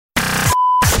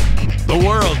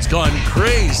internet's gone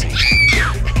crazy.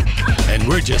 And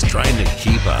we're just trying to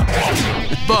keep up.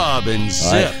 Bob and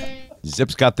Zip. Right.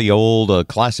 Zip's got the old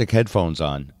classic headphones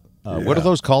on. What are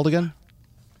those called again?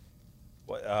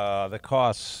 The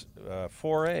Koss 4As.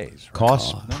 Right?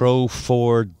 Koss Pro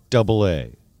 4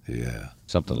 AA. Yeah.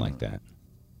 Something like that.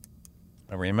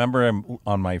 I remember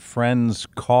on my friend's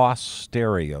Koss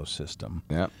stereo system,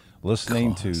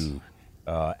 listening to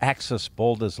Axis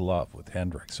Bold as Love with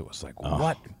Hendrix. It was like,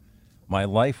 what? My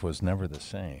life was never the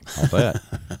same. I'll bet.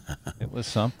 It was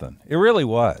something. It really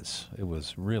was. It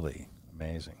was really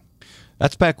amazing.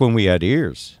 That's back when we had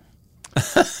ears.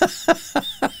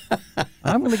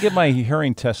 I'm going to get my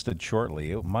hearing tested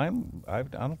shortly. I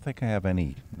don't think I have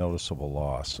any noticeable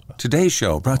loss. Today's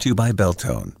show brought to you by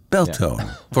Beltone.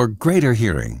 Beltone for greater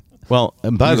hearing. Well,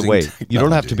 and by the way, technology. you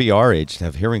don't have to be our age to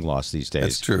have hearing loss these days.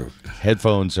 That's true.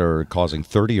 Headphones are causing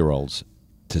 30-year-olds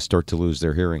to start to lose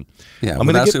their hearing. Yeah,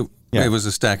 it was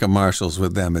a stack of Marshalls.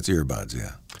 With them, it's earbuds,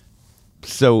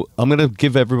 So I'm going to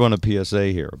give everyone a PSA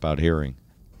here about hearing.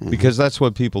 Because that's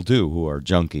what people do who are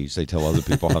junkies. They tell other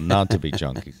people how not to be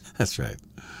junkies. That's right.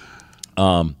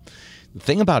 The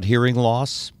thing about hearing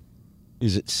loss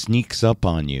is it sneaks up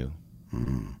on you.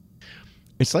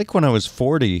 It's like when I was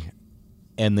 40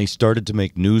 and they started to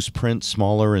make newsprint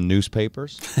smaller in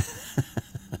newspapers.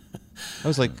 I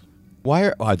was like,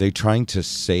 why are they trying to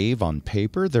save on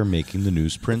paper? They're making the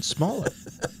newsprint smaller.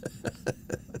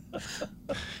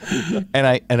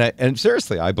 And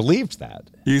seriously, I believed that.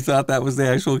 You thought that was the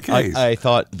actual case? I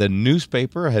thought the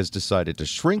newspaper has decided to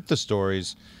shrink the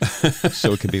stories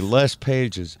so it could be less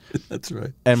pages. That's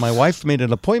right. And my wife made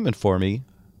an appointment for me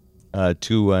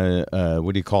to,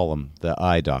 what do you call them? The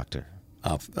eye doctor.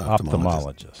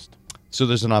 Ophthalmologist. So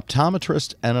there's an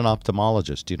optometrist and an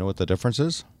ophthalmologist. Do you know what the difference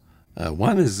is?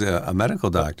 One is a medical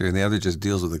doctor, and the other just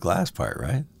deals with the glass part,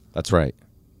 right? That's right.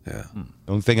 Yeah.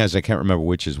 The only thing is I can't remember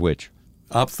which is which.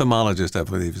 Ophthalmologist, I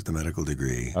believe, is the medical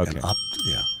degree. Okay. And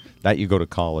That you go to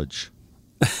college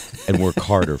and work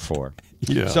harder for.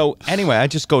 Yeah. So anyway, I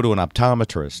just go to an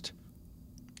optometrist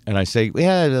and I say,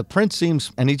 yeah, the print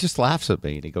seems, and he just laughs at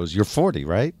me. And he goes, you're 40,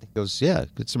 right? He goes, yeah,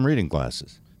 get some reading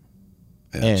glasses.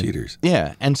 Yeah, cheaters.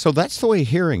 Yeah, and so that's the way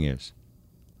hearing is.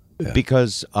 Yeah.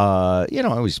 Because, I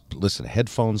always listen to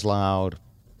headphones loud,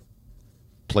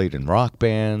 played in rock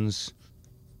bands,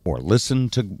 or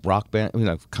listened to rock band,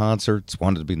 concerts,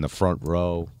 wanted to be in the front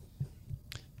row.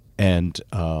 And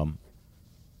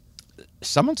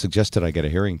someone suggested I get a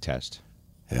hearing test.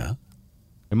 Yeah.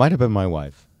 It might have been my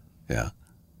wife. Yeah.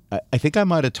 I think I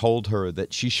might have told her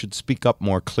that she should speak up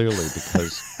more clearly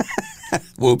because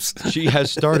whoops, she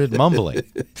has started mumbling.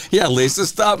 Yeah, Lisa,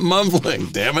 stop mumbling,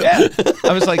 damn it. Yeah.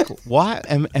 I was like, why?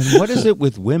 And what is it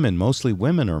with women? Mostly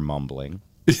women are mumbling.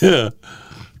 Yeah.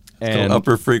 And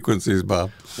upper frequencies,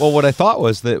 Bob. Well, what I thought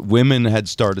was that women had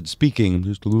started speaking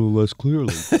just a little less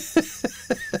clearly.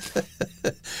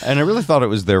 And I really thought it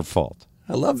was their fault.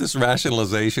 I love this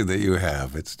rationalization that you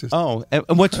have. It's just and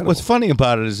what's funny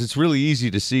about it is it's really easy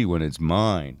to see when it's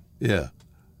mine. Yeah.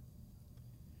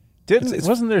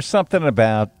 Wasn't there something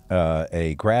about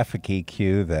a graphic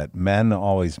EQ that men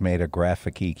always made a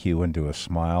graphic EQ into a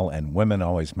smile and women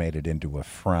always made it into a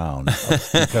frown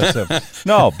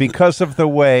because of the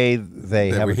way they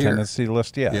have a tendency to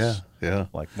list? Yes. Yeah.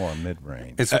 Like more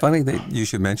mid-range. It's funny that you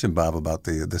should mention, Bob, about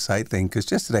the sight thing, because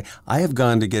just today I have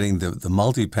gone to getting the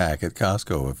multi-pack at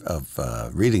Costco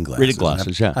of reading glasses. Reading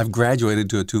glasses, I've graduated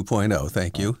to a 2.0,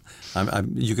 thank you.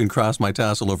 You can cross my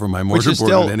tassel over my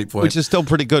mortarboard at any point. Which is still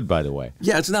pretty good, by the way.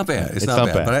 Yeah, it's not bad. It's not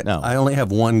bad. But I No. only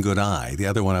have one good eye. The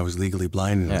other one I was legally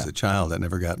blind in as a child. That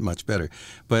never got much better.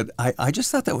 But I just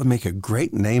thought that would make a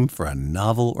great name for a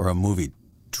novel or a movie.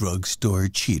 Drugstore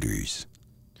Cheaters.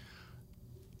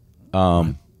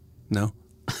 No?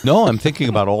 No, I'm thinking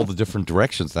about all the different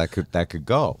directions that could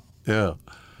go. Yeah.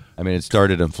 I mean, it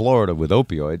started in Florida with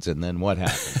opioids, and then what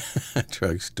happened?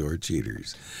 Drugstore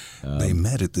Cheaters. They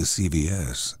met at the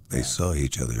CVS. They saw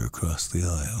each other across the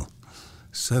aisle.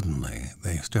 Suddenly,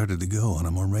 they started to go on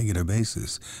a more regular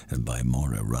basis and buy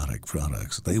more erotic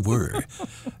products. They were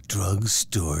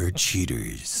Drugstore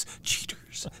Cheaters.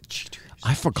 Cheaters.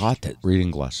 I forgot that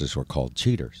reading glasses were called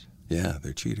cheaters. Yeah,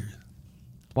 they're cheaters.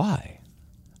 Why?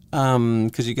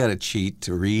 Because you got to cheat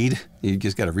to read. You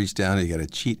just got to reach down and you got to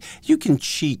cheat. You can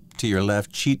cheat to your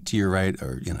left, cheat to your right,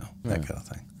 or, that kind of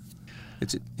thing.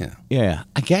 Yeah,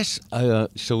 I guess,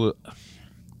 so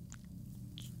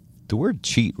the word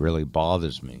cheat really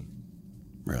bothers me.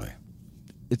 Really?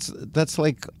 That's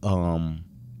like calling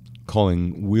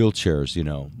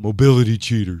wheelchairs, mobility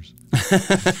cheaters.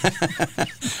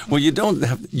 Well, you don't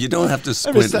have to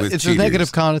squint with it's cheaters. a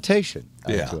negative connotation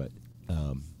to it.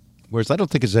 Whereas I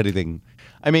don't think it's anything.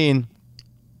 I mean,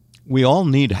 we all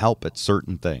need help at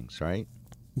certain things, right?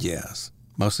 Yes.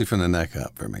 Mostly from the neck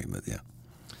up for me, but yeah.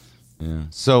 Yeah.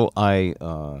 So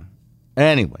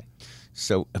anyway,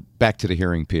 so back to the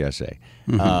hearing PSA.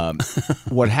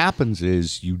 What happens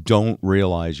is you don't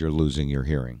realize you're losing your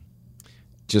hearing,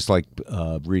 just like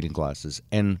reading glasses.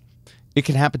 And it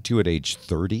can happen to you at age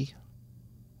 30.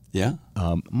 Yeah?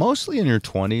 Mostly in your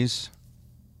 20s.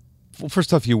 Well,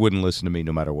 first off, you wouldn't listen to me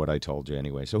no matter what I told you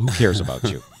anyway, so who cares about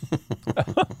you?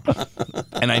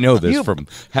 And I know this from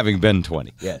having been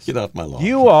 20. Yes. Get off my lawn.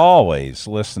 You always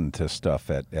listen to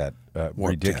stuff at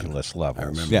ridiculous levels. I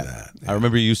remember that. Yeah. I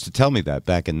remember you used to tell me that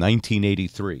back in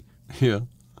 1983. Yeah.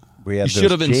 We had You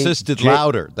should have insisted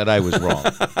louder that I was wrong.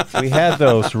 We had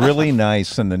those really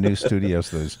nice in the new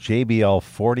studios, those JBL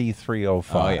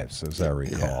 4305s, as I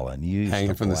recall, and you used Hanging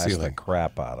to from the blast the ceiling.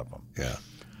 crap out of them. Yeah.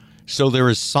 So there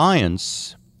is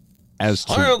science as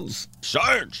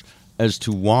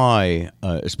to why,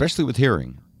 especially with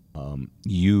hearing,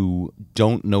 you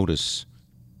don't notice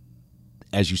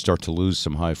as you start to lose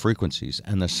some high frequencies.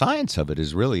 And the science of it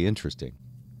is really interesting.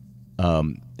 A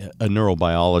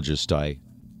neurobiologist I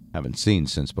haven't seen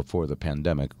since before the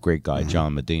pandemic, great guy,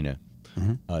 John Medina,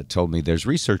 told me there's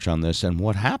research on this. And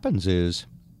what happens is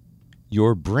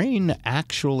your brain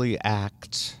actually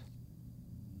acts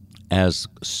as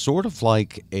sort of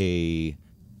like a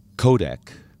codec.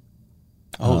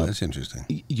 Oh, that's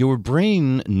interesting. Your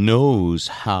brain knows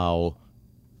how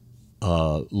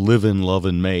Livin',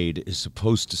 Lovin', Made is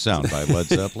supposed to sound by Led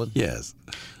Zeppelin. Yes.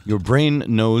 Your brain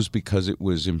knows because it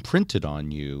was imprinted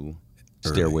on you.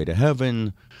 Stairway to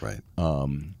Heaven. Right.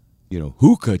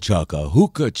 Hooga Chaka,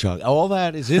 Hooga Chaka. All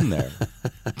that is in there.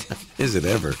 Is it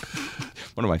ever?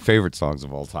 One of my favorite songs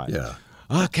of all time. Yeah.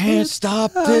 I can't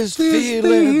stop this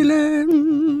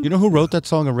feeling. You know who wrote that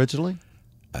song originally?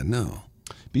 I know.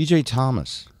 B.J.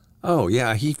 Thomas. Oh,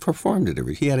 yeah. He performed it.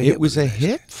 He had a hit. It was a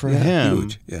hit for him.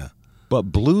 Huge. Yeah. But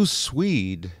Blue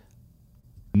Swede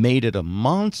made it a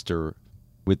monster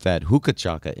with that Hooga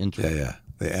Chaka intro. Yeah.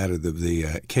 They added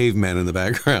the cavemen in the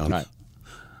background. Right.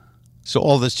 So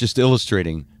all this just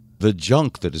illustrating the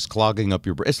junk that is clogging up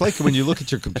your brain. It's like when you look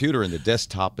at your computer and the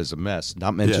desktop is a mess.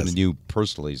 Not mentioning you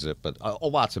personally, Zip, but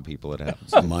lots of people it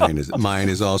happens. Mine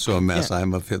is also a mess.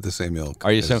 I'm of the same ilk.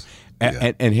 Are you so?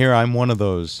 And here I'm one of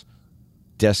those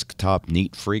desktop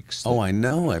neat freaks. Oh, I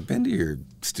know. I've been to your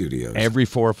studios. Every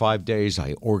 4 or 5 days,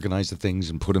 I organize the things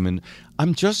and put them in.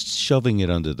 I'm just shoving it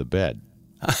under the bed.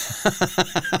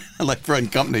 Like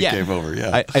Front Company came over,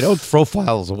 yeah. I don't throw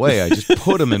files away. I just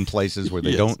put them in places where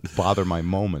they don't bother my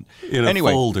moment. In a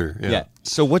folder. Yeah.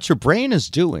 So what your brain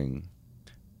is doing,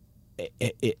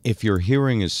 if your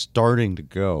hearing is starting to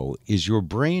go, is your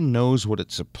brain knows what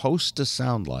it's supposed to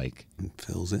sound like. And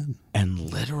fills in. And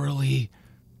literally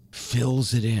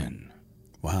fills it in.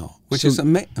 Wow. Which is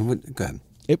amazing. Go ahead.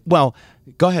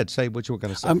 Go ahead. Say what you were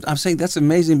going to say. I'm saying that's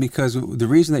amazing because the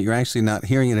reason that you're actually not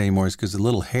hearing it anymore is because the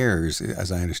little hairs,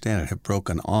 as I understand it, have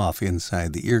broken off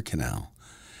inside the ear canal.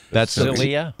 That's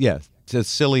cilia? Yeah. The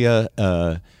cilia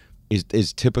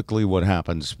is typically what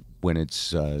happens when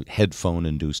it's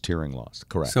headphone-induced hearing loss.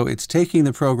 Correct. So it's taking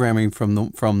the programming from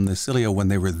the cilia when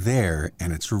they were there,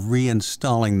 and it's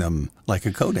reinstalling them like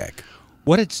a codec.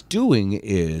 What it's doing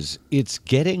is it's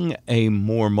getting a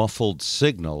more muffled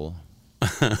signal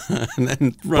and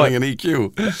then running an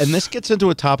EQ. And this gets into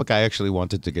a topic I actually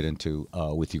wanted to get into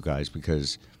with you guys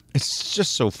because it's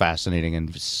just so fascinating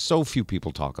and so few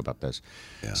people talk about this.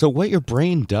 Yeah. So what your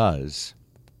brain does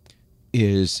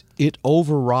is it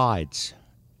overrides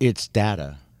its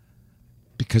data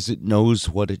because it knows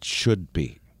what it should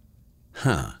be.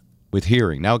 With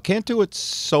hearing. Now it can't do it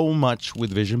so much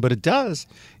with vision, but it does.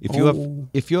 If you have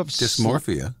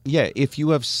dysmorphia. If you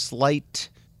have slight,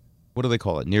 what do they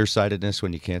call it? Nearsightedness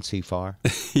when you can't see far?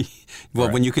 Well,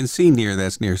 when you can see near,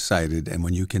 that's nearsighted, and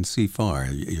when you can see far,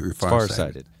 you're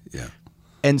farsighted. Yeah.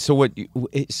 And so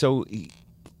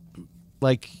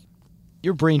like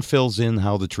your brain fills in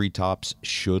how the treetops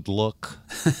should look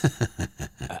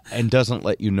and doesn't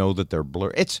let you know that they're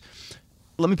blurry.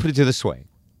 Let me put it this way.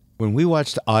 When we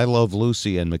watched I Love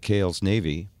Lucy and McHale's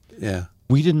Navy,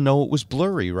 we didn't know it was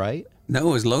blurry, right? No,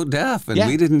 it was low def, and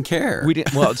we didn't care.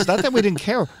 Well, it's not that we didn't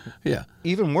care. Yeah.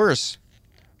 Even worse,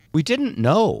 we didn't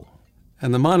know.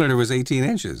 And the monitor was 18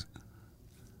 inches.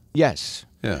 Yes.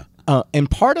 Yeah. And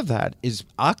part of that is,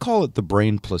 I call it the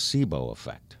brain placebo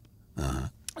effect.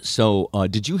 So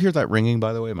did you hear that ringing,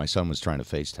 by the way? My son was trying to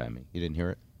FaceTime me. You didn't hear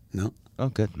it? No. Oh,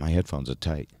 good. My headphones are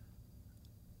tight.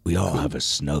 We all have a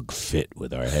snug fit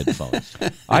with our headphones.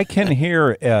 I can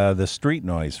hear the street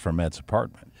noise from Ed's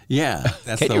apartment. Yeah.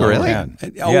 That's Can you really?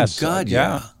 Oh, yes, God,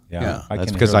 yeah. Yeah, I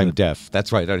That's can because hear I'm the- deaf.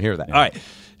 That's right. I don't hear that. All right.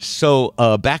 So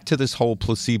back to this whole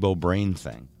placebo brain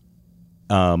thing.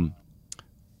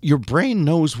 Your brain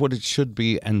knows what it should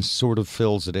be and sort of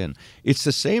fills it in. It's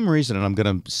the same reason, and I'm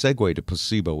going to segue to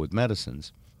placebo with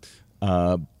medicines,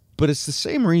 but it's the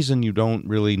same reason you don't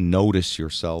really notice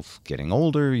yourself getting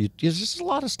older. There's just a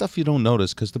lot of stuff you don't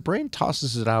notice because the brain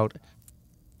tosses it out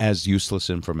as useless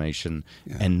information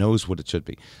and knows what it should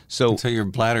be. So Until your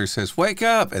bladder says, wake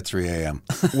up at 3 a.m.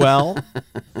 well,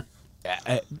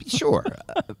 sure.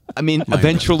 I mean,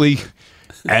 eventually,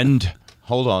 and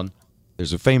hold on.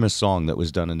 There's a famous song that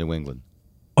was done in New England.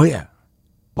 Oh, yeah.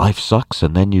 Life sucks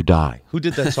and then you die. Who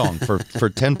did that song for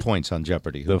 10 points on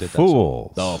Jeopardy? Who The did that song?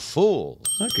 Fools. The Fools.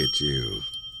 Look at you.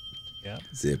 Yeah.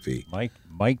 Zippy.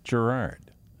 Mike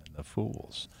Gerard and the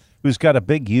Fools, who's got a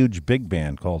huge big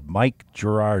band called Mike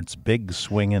Gerard's Big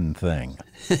Swingin' Thing.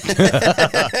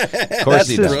 Of course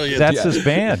he does. That's his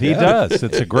band. He does.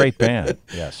 It's a great band.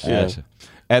 Yes. Yes.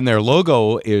 And their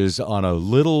logo is on a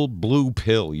little blue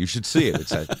pill. You should see it.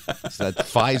 It's that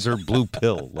Pfizer blue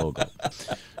pill logo.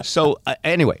 So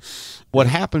anyway, what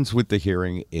happens with the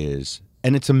hearing is,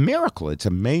 and it's a miracle. It's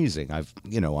amazing.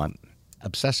 I'm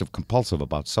obsessive compulsive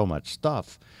about so much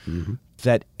stuff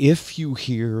that if you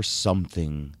hear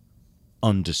something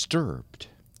undisturbed,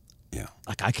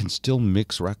 like I can still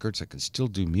mix records, I can still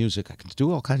do music, I can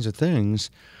do all kinds of things,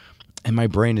 and my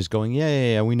brain is going,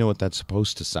 yeah, we know what that's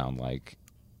supposed to sound like.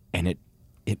 And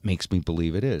it makes me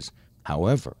believe it is.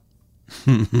 However,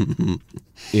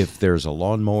 if there's a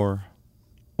lawnmower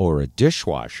or a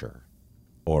dishwasher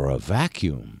or a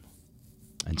vacuum,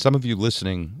 and some of you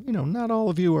listening, not all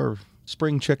of you are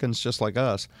spring chickens just like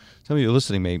us. Some of you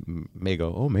listening may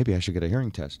go, oh, maybe I should get a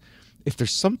hearing test. If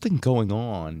there's something going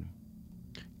on,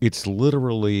 it's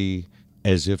literally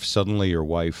as if suddenly your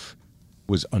wife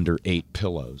was under 8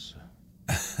 pillows.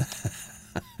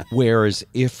 Whereas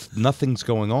if nothing's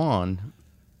going on,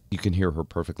 you can hear her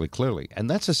perfectly clearly. And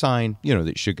that's a sign, that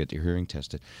you should get your hearing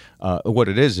tested. What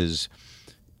it is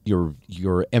your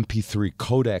MP3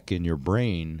 codec in your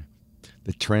brain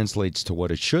that translates to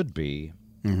what it should be.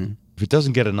 Mm-hmm. If it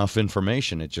doesn't get enough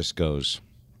information, it just goes,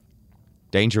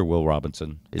 danger, Will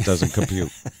Robinson. It doesn't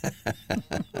compute.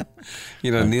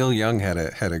 Neil Young had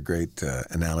a great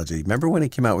analogy. Remember when he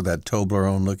came out with that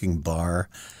Toblerone-looking bar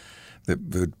that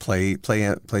would play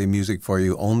music for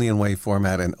you only in wave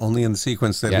format and only in the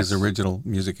sequence that his original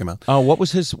music came out? What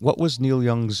was Neil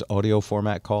Young's audio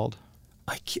format called?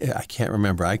 I can't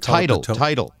remember. Tidal.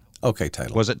 Okay,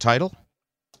 Tidal. Was it Tidal?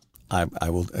 I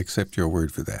will accept your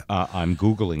word for that. I'm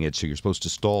Googling it, so you're supposed to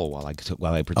stall while I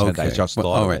pretend I just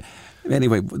thought of it.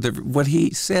 Anyway, what he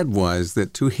said was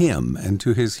that to him and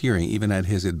to his hearing, even at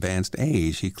his advanced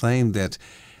age, he claimed that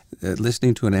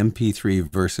listening to an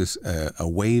MP3 versus a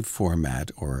wave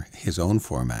format or his own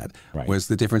format was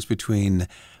the difference between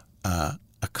a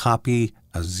copy,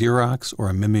 a Xerox, or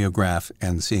a mimeograph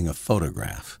and seeing a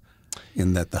photograph,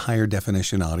 in that the higher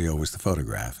definition audio was the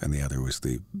photograph and the other was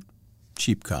the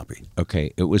cheap copy.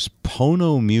 Okay, it was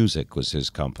Pono Music was his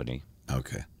company.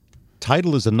 Okay.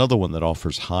 Tidal is another one that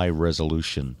offers high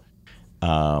resolution.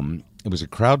 It was a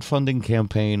crowdfunding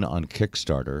campaign on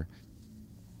Kickstarter.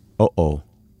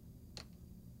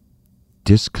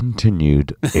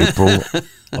 Discontinued April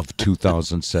of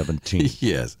 2017.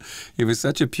 Yes. He was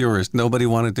such a purist. Nobody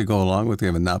wanted to go along with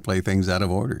him and not play things out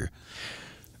of order.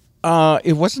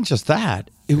 It wasn't just that.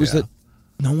 It was that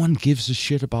no one gives a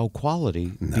shit about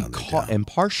quality, and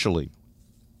partially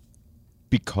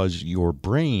because your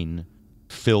brain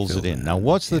fills it in. Now,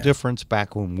 what's the difference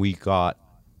back when we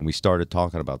started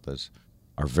talking about this?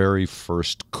 Our very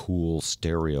first cool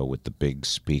stereo with the big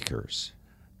speakers.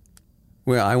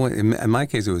 Well, in my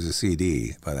case, it was a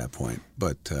CD by that point.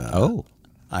 But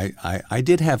I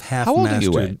did have half-mastered. How old are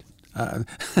you, Ed?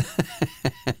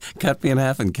 Cut me in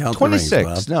half and count 26, the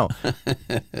rings, Bob.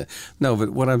 No, but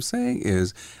what I'm saying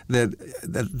is that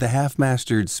the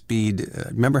half-mastered speed,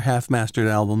 remember half-mastered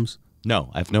albums? No,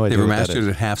 I have no idea They were what that mastered is.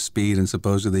 at half speed, and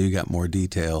supposedly you got more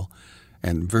detail.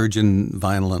 And virgin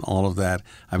vinyl and all of that.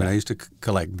 I mean, I used to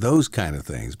collect those kind of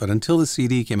things. But until the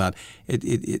CD came out,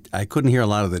 I couldn't hear a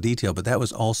lot of the detail. But that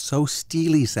was all so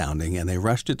steely sounding, and they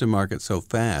rushed it to market so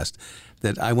fast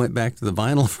that I went back to the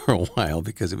vinyl for a while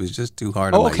because it was just too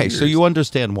hard on my ears. So you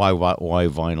understand why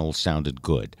vinyl sounded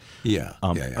good. Yeah,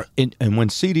 And when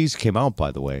CDs came out,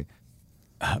 by the way,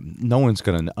 no one's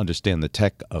going to understand the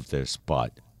tech of this,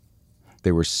 but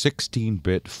they were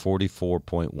 16-bit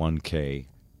 44.1K.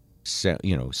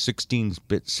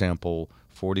 16-bit sample,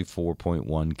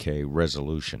 44.1K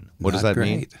resolution. What does that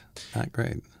mean? Not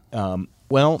great.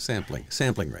 Well, sampling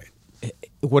rate.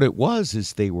 What it was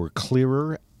is they were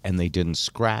clearer and they didn't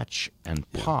scratch and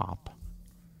pop,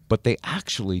 but they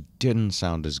actually didn't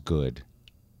sound as good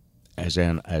as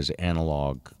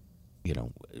analog,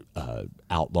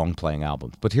 out long playing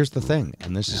albums. But here's the thing,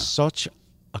 and this is such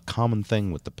a common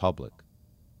thing with the public,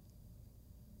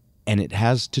 and it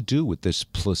has to do with this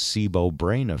placebo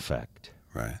brain effect.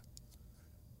 Right.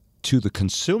 To the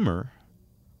consumer,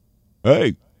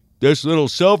 hey, this little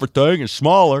silver thing is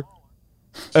smaller,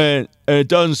 and it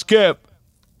doesn't skip,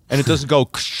 and it doesn't go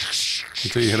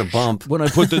until you hit a bump. When I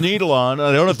put the needle on,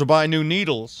 I don't have to buy new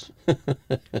needles.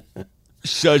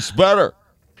 So it's better.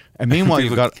 And meanwhile,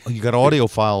 you got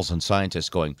audiophiles and scientists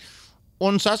going,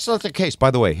 well, that's not the case.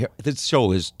 By the way, this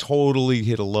show has totally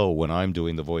hit a low when I'm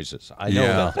doing the voices. I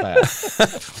know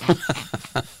that's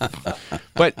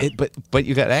bad. But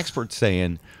you got experts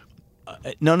saying,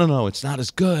 no, it's not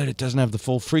as good. It doesn't have the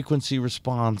full frequency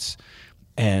response,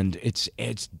 and it's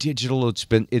digital.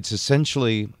 It's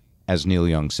essentially, as Neil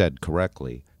Young said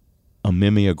correctly, a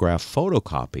mimeograph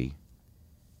photocopy,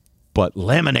 but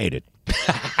laminated.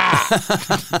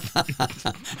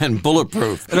 And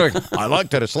bulletproof. I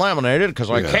like that it's laminated because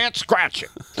I can't scratch it.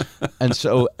 And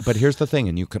so, but here's the thing,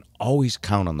 and you can always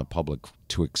count on the public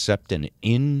to accept an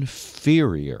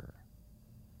inferior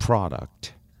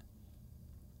product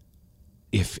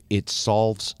if it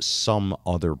solves some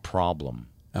other problem.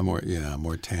 A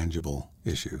more tangible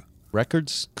issue.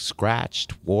 Records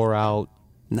scratched, wore out.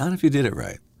 Not if you did it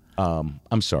right.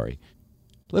 I'm sorry.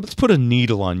 Let's put a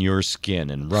needle on your skin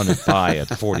and run it by at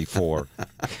 44.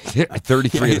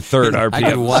 33 and a third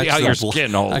RPM. See how your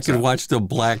skin holds. I could watch the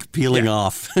black peeling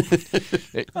off.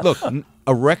 Look,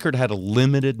 a record had a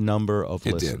limited number of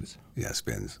listens. It did. Yeah,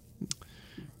 spins.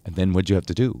 And then what'd you have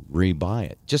to do? Rebuy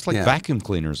it. Just like vacuum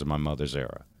cleaners in my mother's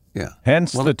era. Yeah.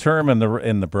 Hence the term in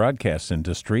the broadcast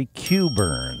industry, Q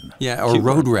burn. Yeah, or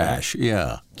road rash.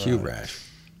 Yeah, Q rash.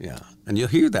 Yeah. And you'll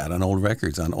hear that on old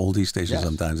records, on oldie stations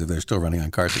sometimes, if they're still running on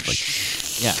cartridge.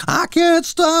 Like, I can't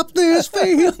stop this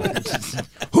feeling.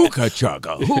 Hooga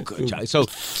Chaka, Hooga Chaka.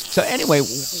 So anyway,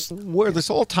 where this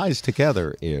all ties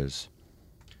together is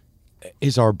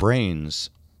our brains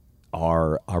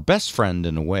are our best friend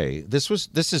in a way. This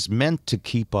is meant to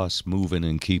keep us moving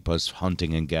and keep us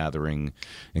hunting and gathering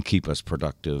and keep us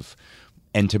productive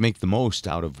and to make the most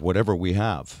out of whatever we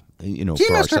have. Gee,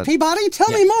 Mr. Peabody,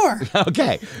 tell me more.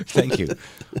 Okay, thank you.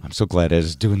 I'm so glad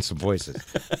Ed's doing some voices.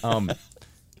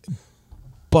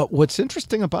 But what's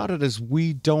interesting about it is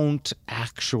we don't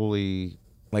actually,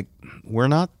 we're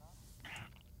not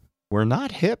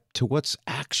hip to what's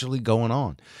actually going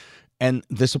on. And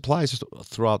this applies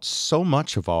throughout so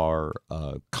much of our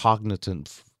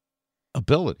cognitive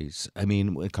abilities. I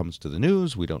mean, when it comes to the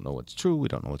news, we don't know what's true, we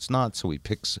don't know what's not, so we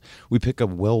pick a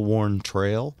well-worn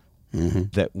trail. Mm-hmm.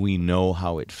 That we know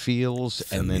how it feels,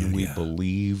 and then we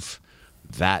believe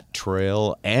that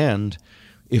trail. And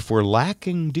if we're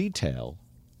lacking detail,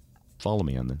 follow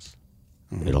me on this,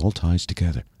 it all ties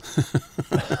together.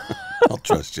 I'll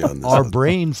trust you on this. Our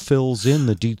brain fills in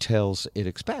the details it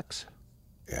expects.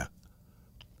 Yeah.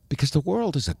 Because the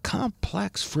world is a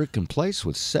complex freaking place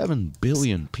with 7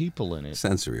 billion people in it.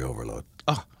 Sensory overload.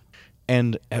 Oh,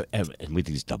 and with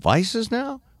these devices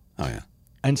now? Oh, yeah.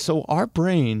 And so our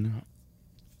brain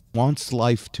wants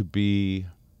life to be,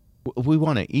 we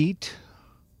want to eat,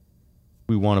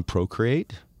 we want to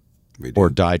procreate, or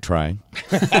die trying.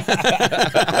 As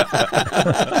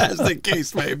the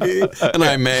case may be, and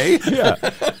I may. Yeah.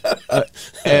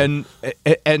 And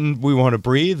we want to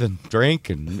breathe and drink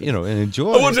and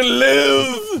enjoy. I want to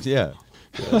live. Yeah.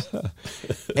 Yes.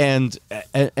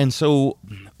 and so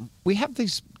we have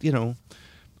these,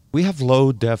 we have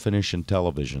low definition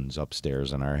televisions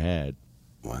upstairs in our head.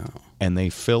 Wow. And they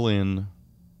fill in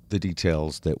the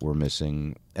details that we're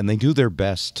missing, and they do their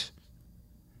best,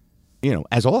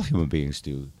 as all human beings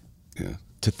do,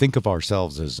 to think of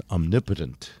ourselves as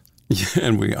omnipotent. Yeah,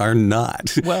 and we are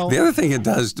not. Well, the other thing it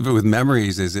does with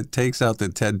memories is it takes out the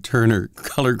Ted Turner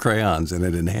color crayons and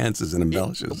it enhances and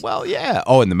embellishes. Well, yeah.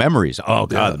 Oh, and the memories. Oh,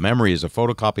 God, the memory is a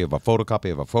photocopy of a photocopy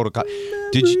of a photocopy.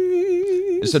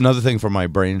 This is another thing from my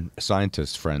brain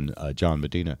scientist friend, John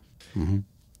Medina. Mm-hmm.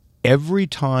 Every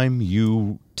time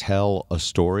you tell a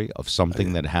story of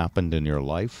something that happened in your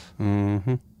life,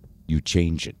 you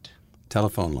change it.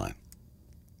 Telephone line.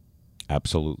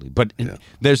 Absolutely. But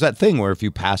there's that thing where if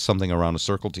you pass something around a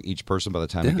circle to each person, by the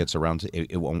time it gets around to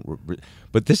it won't.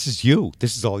 But this is you.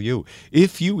 This is all you.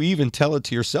 If you even tell it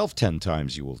to yourself 10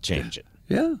 times, you will change it.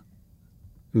 Yeah.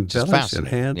 Just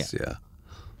fascinating. Enhance,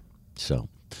 So.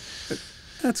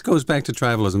 That goes back to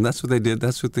tribalism. That's what they did.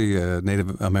 That's what the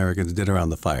Native Americans did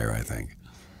around the fire, I think.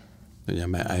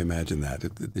 Yeah, I imagine that.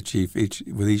 The chief,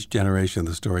 with each generation,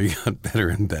 the story got better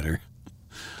and better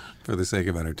for the sake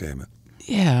of entertainment.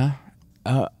 Yeah.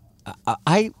 I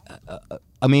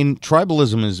mean,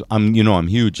 tribalism is, I'm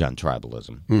huge on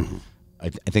tribalism. Mm-hmm. I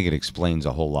think it explains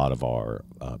a whole lot of our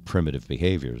primitive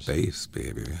behaviors. Base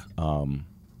behavior, yeah.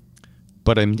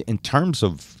 But in terms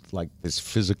of like this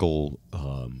physical,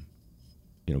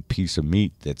 piece of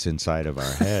meat that's inside of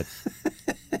our head.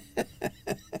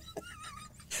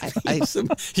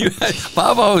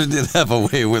 Bob always did have a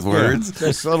way with words. Yeah,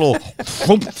 this little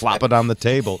flop it on the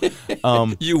table.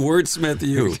 You wordsmith,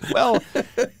 you. Well,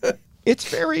 it's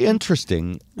very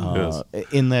interesting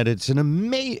in that it's an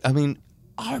amazing. I mean,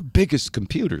 our biggest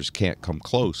computers can't come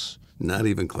close. Not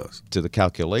even close to the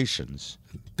calculations.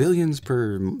 Billions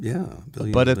per,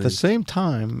 billions. But at the same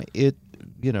time, it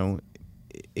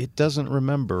doesn't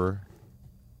remember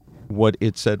what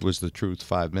it said was the truth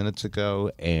 5 minutes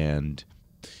ago, and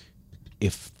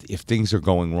if things are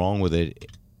going wrong with it,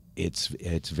 it's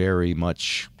very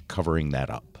much covering that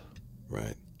up.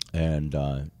 Right. And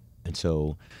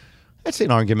so that's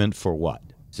an argument for what?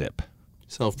 Zip.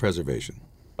 Self-preservation.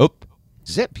 Oh,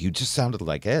 Zip, you just sounded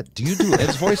like Ed. Do you do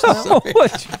Ed's voice now?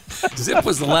 Zip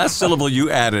was the last syllable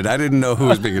you added. I didn't know who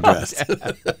was being addressed.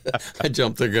 I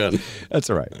jumped the gun.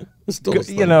 That's all right.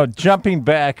 Jumping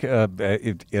back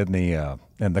in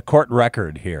the court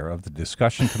record here of the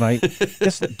discussion tonight,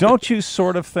 don't you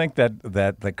sort of think that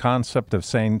the concept of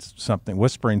saying something,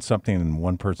 whispering something in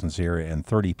one person's ear, and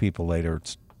 30 people later,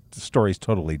 the story's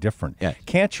totally different? Yeah.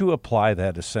 Can't you apply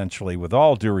that essentially, with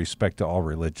all due respect to all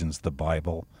religions, the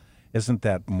Bible? Isn't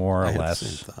that more or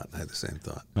less? I had the same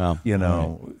thought. Well,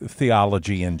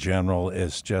 theology in general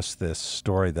is just this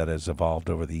story that has evolved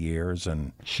over the years,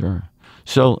 and sure.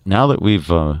 So now that we've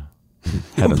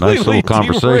had a nice little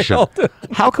conversation,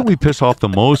 how can we piss off the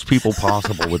most people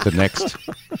possible with the next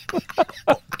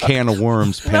can of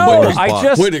worms? Pandora's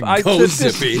box? Way to go,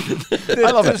 Zippy.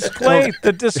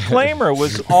 The disclaimer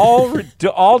was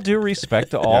all due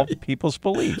respect to all people's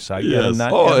beliefs.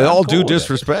 All due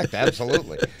disrespect,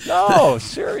 absolutely. No,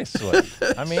 seriously.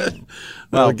 I mean,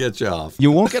 that'll get you off.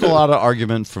 You won't get a lot of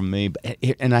argument from me,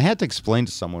 and I had to explain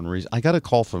to someone. I got a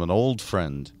call from an old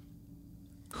friend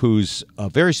who's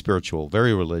very spiritual,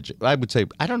 very religious. I would say,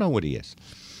 I don't know what he is,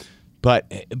 but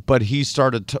he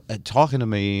started talking to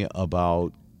me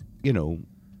about,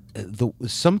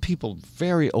 some people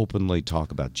very openly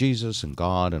talk about Jesus and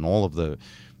God and all of the,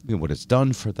 what it's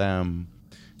done for them,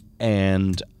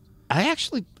 and I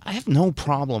have no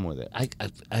problem with it.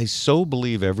 I so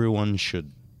believe everyone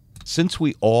should, since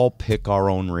we all pick our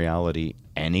own reality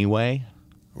anyway.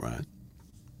 Right.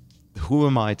 Who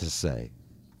am I to say?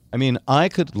 I mean, I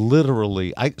could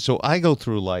literally. I go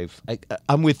through life.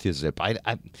 I'm with you, Zip. I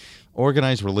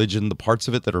organize religion, the parts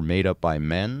of it that are made up by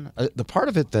men, the part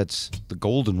of it that's the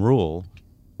golden rule: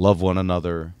 love one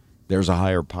another. There's a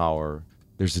higher power.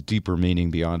 There's a deeper meaning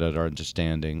beyond our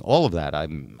understanding. All of that, I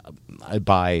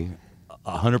buy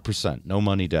 100%, no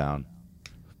money down,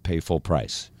 pay full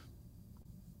price.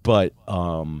 But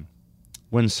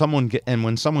when someone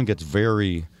gets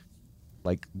very,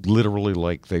 like, literally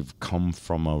like they've come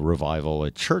from a revival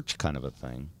at church kind of a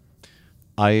thing,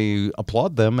 I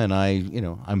applaud them, and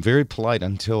I'm very polite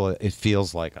until it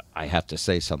feels like I have to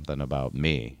say something about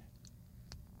me.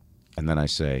 And then I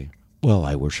say, well,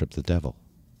 I worship the devil.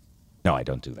 No, I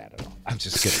don't do that at all. I'm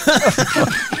just kidding.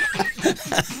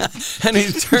 And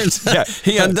he turns out,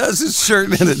 he undoes his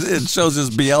shirt and it shows his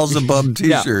Beelzebub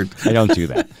T-shirt. Yeah, I don't do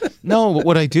that. No, but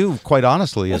what I do, quite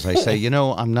honestly, is I say,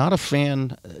 I'm not a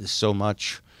fan so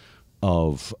much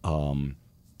of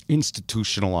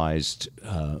institutionalized,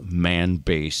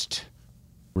 man-based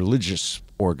religious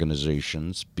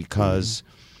organizations because,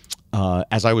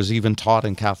 as I was even taught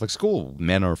in Catholic school,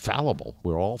 men are fallible.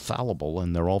 We're all fallible,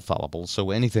 and they're all fallible.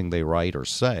 So anything they write or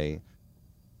say,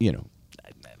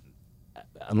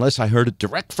 unless I heard it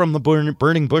direct from the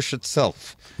burning bush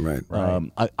itself. Right.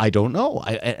 I don't know.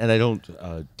 I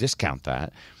don't discount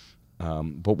that.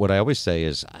 But what I always say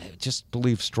is I just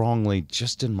believe strongly,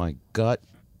 just in my gut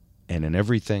and in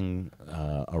everything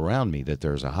around me, that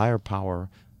there's a higher power,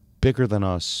 bigger than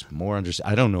us, more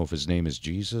I don't know if his name is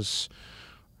Jesus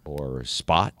or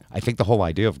Spot. I think the whole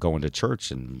idea of going to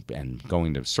church and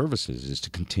going to services is to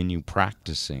continue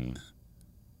practicing,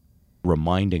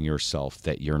 reminding yourself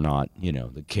that you're not,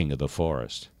 the king of the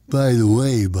forest. By the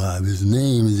way, Bob, his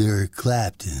name is Eric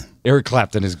Clapton. Eric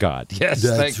Clapton is God. Yes,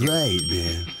 that's right,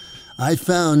 man. I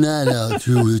found that out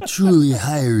through a truly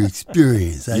higher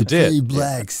experience. I played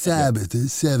Black Sabbath at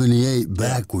 78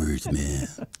 backwards, man.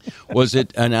 Was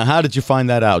it? And how did you find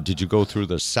that out? Did you go through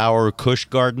the sour Kush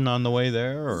garden on the way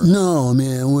there? Or? No,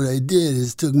 man. What I did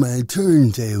is took my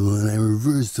turntable and I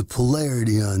reversed the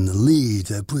polarity on the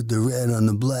leads. I put the red on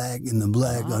the black and the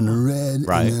black on the red,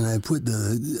 right. and then I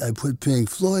put Pink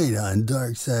Floyd on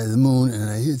Dark Side of the Moon, and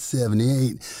I hit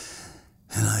 78,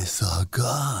 and I saw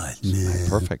God, man.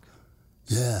 Perfect.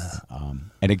 Yeah.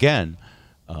 And again,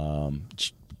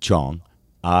 Chong,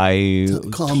 I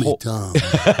call me Tom.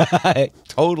 I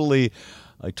totally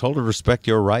respect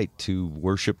your right to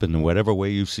worship in whatever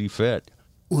way you see fit.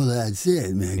 Well, that's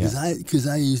it, man. Because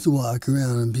I used to walk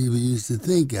around and people used to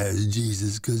think I was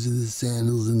Jesus because of the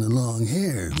sandals and the long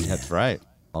hair, man. That's right.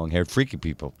 Long-haired freaky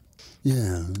people.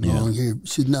 Yeah, long hair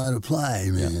should not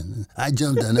apply, man. Yeah. I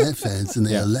jumped on that fence and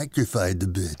they electrified the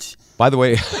bitch. By the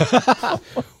way,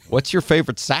 what's your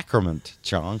favorite sacrament,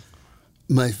 Chong?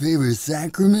 My favorite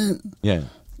sacrament? Yeah.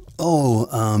 Oh,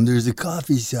 there's a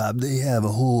coffee shop. They have a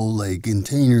whole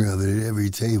container of it at every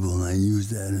table, and I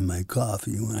use that in my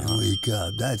coffee when I wake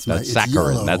up. That's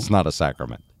saccharine. That's not a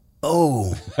sacrament.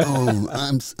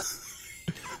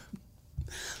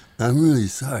 I'm really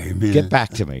sorry, man. Get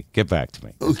back to me.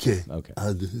 Okay.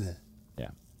 I'll do that. Yeah.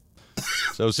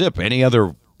 So, Zip, any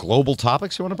other global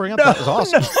topics you want to bring up? That was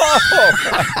awesome.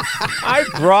 I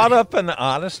brought up an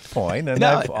honest point, and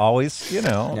I've always,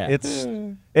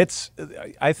 it's.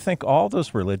 I think all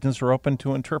those religions are open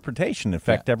to interpretation. In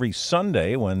fact, every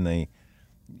Sunday when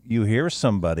you hear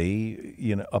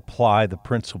somebody, apply the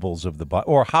principles of the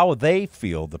Bible or how they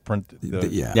feel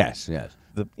Yes.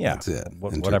 That's it.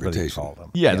 Whatever they call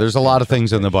them. Yeah, there's a lot of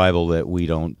things in the Bible that we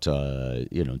don't,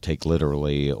 take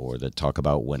literally, or that talk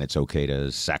about when it's okay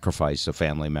to sacrifice a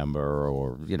family member,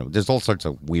 or there's all sorts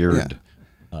of weird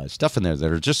stuff in there that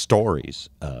are just stories.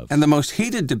 And the most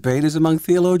heated debate is among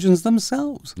theologians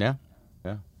themselves. Yeah.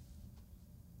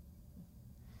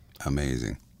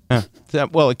 Amazing.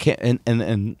 Well, it can't.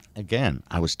 And again,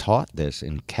 I was taught this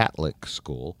in Catholic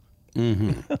school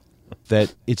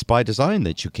that it's by design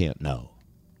that you can't know.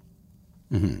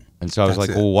 Mm-hmm. And so I was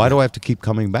why do I have to keep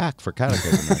coming back for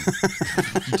catechism?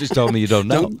 You just told me you don't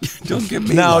know. Don't give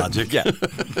me logic.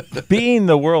 Being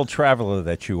the world traveler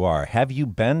that you are, have you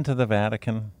been to the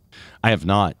Vatican? I have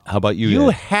not. How about you? You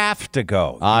Ed? have to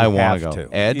go. I want to go.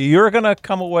 Ed? You're going to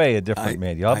come away a different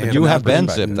man. You have been,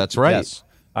 Zip. That's right. Yes,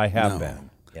 I have been.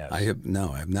 Yes. I have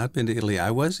not been to Italy.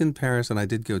 I was in Paris, and I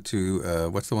did go to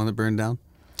what's the one that burned down?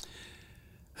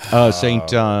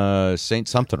 Saint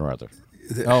something or other.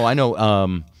 Oh, I know.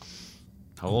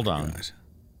 Hold on.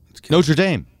 Notre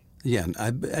Dame. Yeah,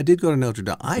 I did go to Notre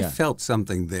Dame. I felt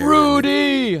something there.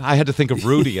 Rudy! I had to think of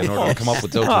Rudy in order to come up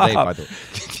with Notre Dame. By the way.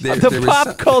 The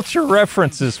pop culture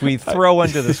references we throw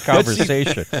into this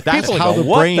conversation. That's People how go,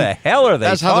 the brain. What the hell are they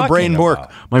That's how the brain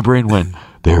works. My brain went,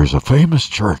 there's a famous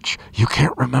church. You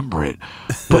can't remember it.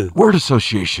 But word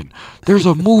association. There's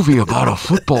a movie about a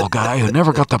football guy who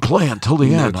never got to play until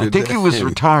the end. I think he was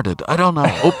retarded. I don't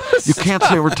know. You can't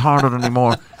say retarded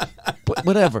anymore. But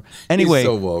whatever. Anyway. He's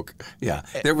so woke. Yeah.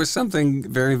 There was something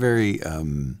very, very,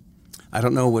 I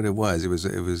don't know what it was.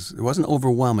 It wasn't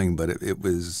overwhelming, but it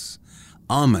was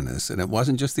ominous. And it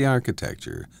wasn't just the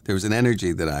architecture. There was an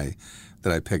energy that I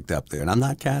picked up there. And I'm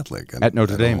not Catholic. At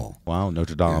Notre Dame. All. Wow,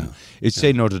 Notre Dame. Yeah. It's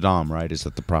say Notre Dame, right? Is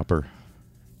that the proper?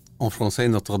 En français,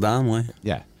 Notre Dame, oui.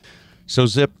 Yeah. So,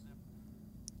 Zip,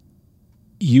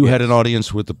 you had an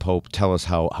audience with the Pope. Tell us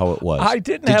how it was. I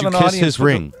didn't have an audience. Did you kiss his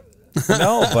ring?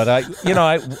 No, but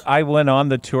I went on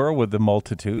the tour with the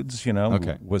multitudes.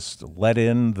 Was let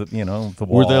in the the walls.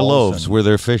 Were there loaves? Were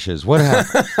there fishes? What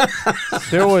happened?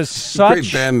 There was such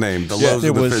great band name. The loaves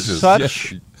and the fishes. There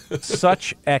was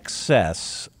such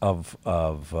excess of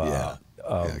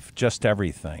just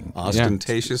everything.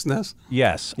 Ostentatiousness?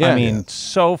 Yes. Yeah, I mean,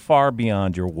 so far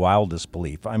beyond your wildest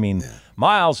belief. I mean,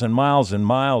 miles and miles and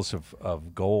miles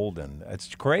of gold, and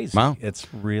it's crazy. Wow. It's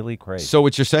really crazy. So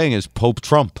what you're saying is Pope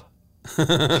Trump.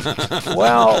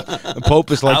 Well, the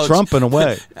Pope is like Trump in a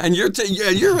way. And you're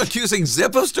accusing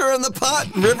Zip of stirring the pot,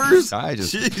 Rivers?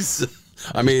 Jeez.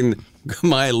 I mean,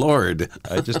 my Lord.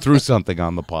 I just threw something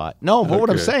on the pot. No, but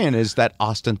what I'm saying is that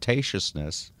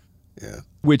ostentatiousness,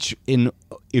 which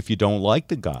if you don't like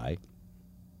the guy,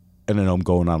 and I know I'm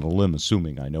going on a limb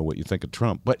assuming I know what you think of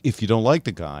Trump, but if you don't like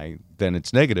the guy, then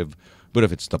it's negative. But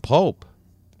if it's the Pope,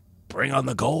 bring on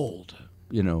the gold,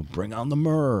 bring on the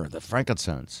myrrh, the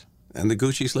frankincense. And the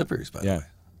Gucci slippers, by the way.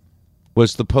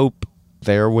 Was the Pope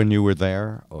there when you were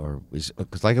there, or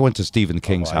because like I went to Stephen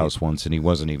King's house once and he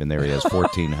wasn't even there. He has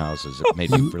 14 houses. It made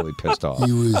me really pissed off.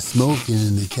 He was smoking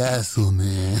in the castle,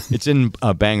 man. It's in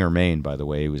Bangor, Maine, by the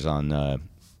way. He was on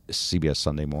CBS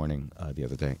Sunday Morning the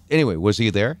other day. Anyway, was he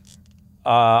there?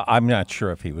 I'm not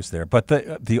sure if he was there, but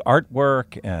the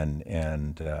artwork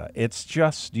and it's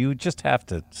just, you just have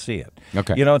to see it.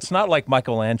 Okay. You know, it's not like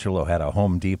Michelangelo had a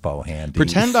Home Depot handy.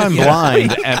 Pretend I'm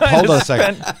blind and hold on a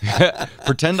second.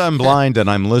 Pretend I'm blind and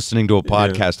I'm listening to a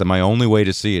podcast and my only way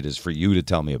to see it is for you to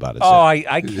tell me about it. Oh,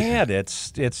 I can't.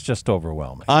 It's just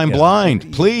overwhelming. I'm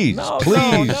blind. Please,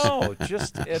 please. No.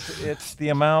 Just it's the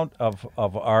amount of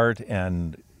art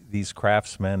and these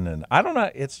craftsmen, and I don't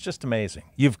know, it's just amazing.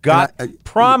 You've got,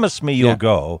 promise me you'll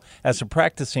go. As a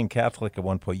practicing Catholic at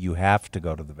one point, you have to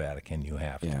go to the Vatican. You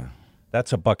have to. Yeah.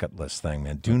 That's a bucket list thing,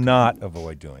 man. Do not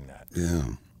avoid doing that.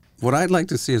 Yeah. What I'd like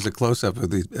to see is a close-up of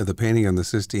the painting on the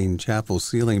Sistine Chapel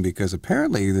ceiling, because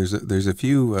apparently there's a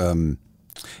few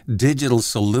digital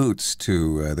salutes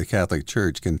to the Catholic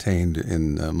Church contained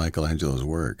in Michelangelo's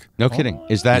work. No kidding.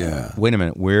 Is that, wait a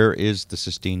minute, where is the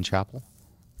Sistine Chapel?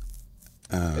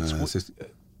 It's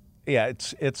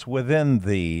within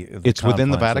the it's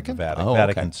within the Vatican?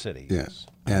 Vatican City. Yes.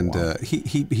 And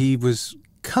he was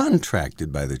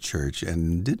contracted by the church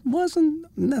and wasn't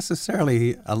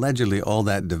necessarily allegedly all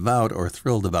that devout or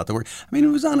thrilled about the work. I mean,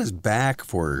 it was on his back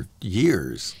for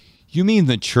years. You mean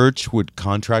the church would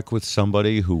contract with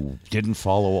somebody who didn't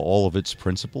follow all of its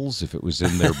principles if it was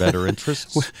in their better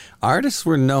interests? Artists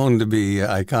were known to be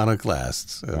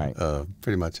iconoclasts. Right.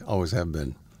 Pretty much always have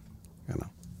been.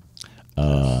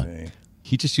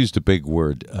 He just used a big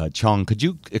word. Chong, could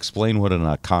you explain what an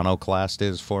iconoclast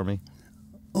is for me?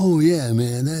 Oh, yeah,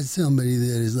 man. That's somebody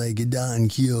that is like a Don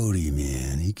Quixote,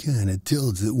 man. He kind of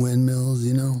tilts at windmills,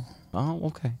 you know? Oh,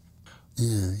 okay.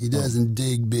 Yeah, he doesn't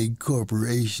dig big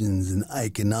corporations and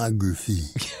iconography.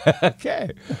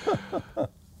 Okay.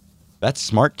 That's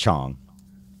smart, Chong.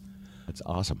 That's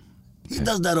awesome. He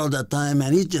does that all the time,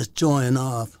 man. He's just showing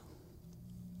off.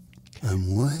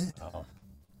 And what?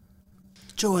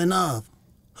 Showing off.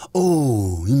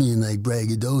 Oh, you mean like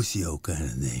braggadocio kind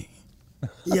of thing?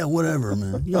 Yeah, whatever,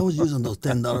 man. You always using those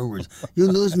 $10 words. You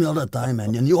lose me all the time,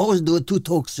 man. And you always do it too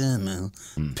toxin, man.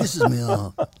 Pisses me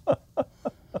off.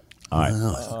 All right.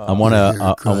 I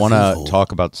want to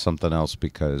talk about something else,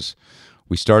 because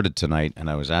we started tonight and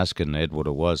I was asking Ed what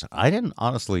it was. I didn't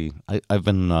honestly. I've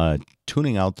been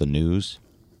tuning out the news,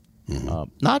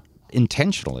 not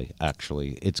intentionally.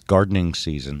 Actually, it's gardening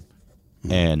season,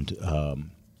 and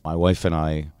my wife and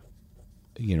I,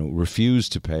 refuse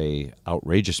to pay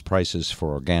outrageous prices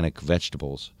for organic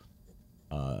vegetables.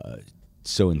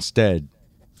 So instead,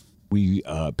 we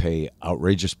pay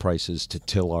outrageous prices to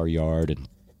till our yard and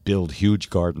build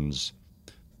huge gardens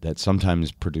that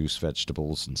sometimes produce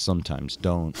vegetables and sometimes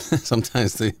don't.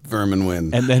 Sometimes the vermin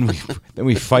win. And then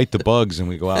we fight the bugs and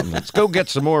we go out and let's go get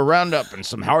some more Roundup and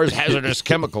some hazardous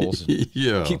chemicals.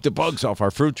 Yeah. Keep the bugs off our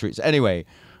fruit trees. Anyway,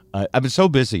 I've been so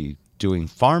busy doing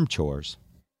farm chores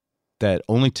that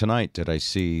only tonight did I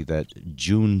see that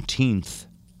Juneteenth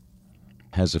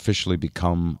has officially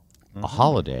become a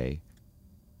holiday.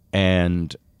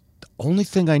 And the only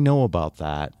thing I know about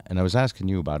that, and I was asking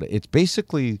you about it, it's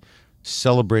basically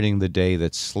celebrating the day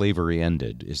that slavery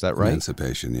ended. Is that right?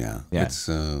 Emancipation, yeah. It's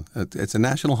a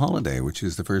national holiday, which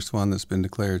is the first one that's been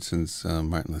declared since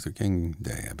Martin Luther King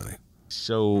Day, I believe.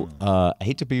 So, I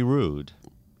hate to be rude.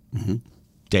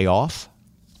 Day off?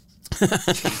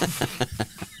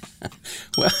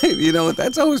 Well,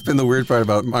 that's always been the weird part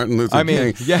about Martin Luther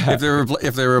King. Yeah.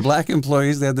 If there were black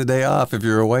employees, they had the day off. If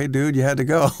you're a white dude, you had to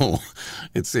go.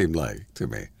 It seemed like to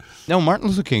me. No, Martin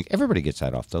Luther King. Everybody gets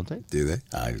that off, don't they? Do they?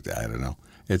 I don't know.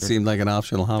 It seemed like an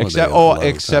optional holiday.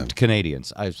 Except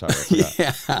Canadians. I'm sorry.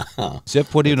 Yeah.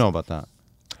 Zip, what do you know about that?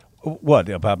 What,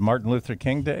 about Martin Luther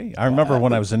King Day? I remember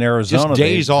when I was in Arizona. Just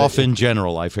days off in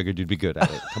general. I figured you'd be good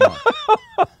at it. Come on.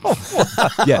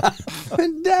 Yeah.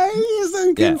 Days,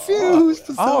 I'm confused.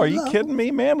 Are you kidding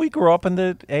me, man? We grew up in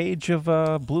the age of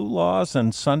blue laws,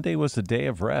 and Sunday was the day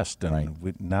of rest.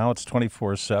 And now it's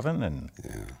 24/7, and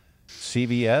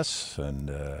CVS and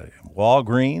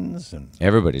Walgreens. And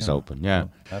everybody's open, yeah.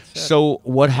 That's it. So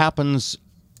what happens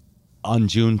on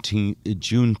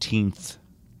Juneteenth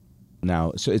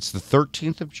now? So it's the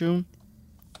 13th of June?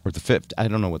 Or the 5th? I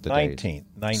don't know what the day is.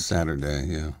 19th. Saturday,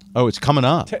 yeah. Oh, it's coming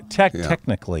up.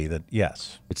 Technically,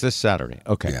 yes. It's this Saturday.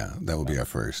 Okay. Yeah, that will be our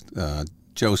first.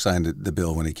 Joe signed the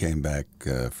bill when he came back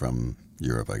from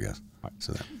Europe, I guess.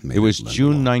 So that it was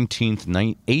June 19th,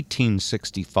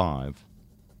 1865.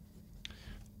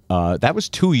 That was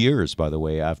 2 years, by the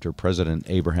way, after President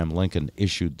Abraham Lincoln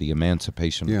issued the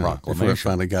Emancipation Proclamation. Before it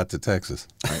finally got to Texas.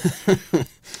 Right.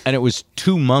 And it was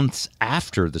 2 months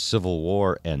after the Civil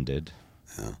War ended.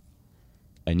 Yeah.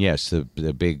 And yes,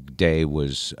 the big day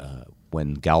was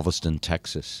when Galveston,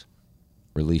 Texas,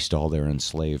 released all their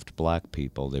enslaved black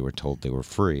people. They were told they were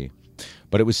free.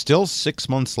 But it was still 6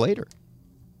 months later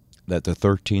that the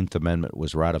 13th Amendment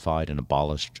was ratified and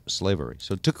abolished slavery.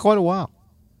 So it took quite a while.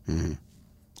 Mm-hmm.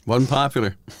 Wasn't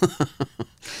popular.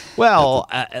 Well,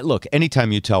 look,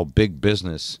 anytime you tell big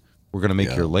business we're going to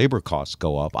make your labor costs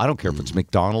go up, I don't care if it's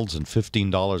McDonald's and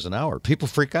 $15 an hour. People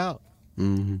freak out.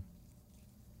 Mm-hmm.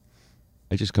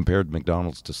 I just compared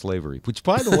McDonald's to slavery, which,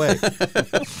 by the way,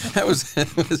 that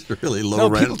was really low no,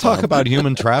 rent. people talk about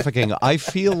human trafficking. I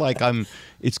feel like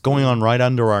it's going on right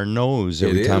under our nose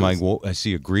every time I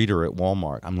see a greeter at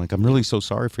Walmart. I'm like, I'm really so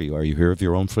sorry for you. Are you here of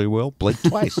your own free will? Blink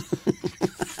twice.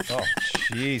 Oh,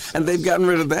 jeez. And they've gotten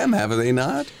rid of them, have they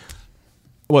not?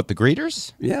 What, the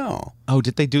greeters? Yeah. Oh,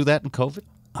 did they do that in COVID?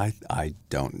 I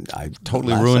don't. I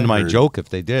totally ruined my joke if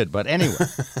they did. But anyway.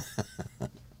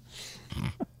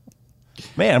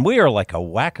 Man, we are like a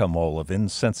whack-a-mole of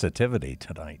insensitivity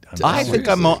tonight. I think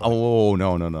I'm... Oh,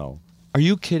 no. Are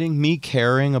you kidding me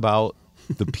caring about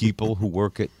the people who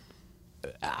work at...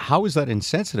 How is that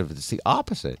insensitive? It's the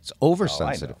opposite. It's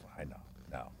oversensitive. I know.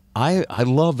 No. I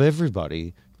love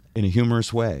everybody in a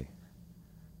humorous way.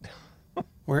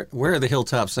 Where are the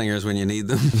Hilltop Singers when you need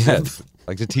them? Yes.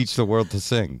 Like to teach the world to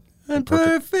sing. In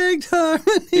perfect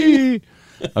harmony.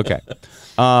 Okay.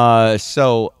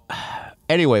 So...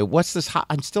 Anyway, what's this?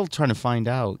 I'm still trying to find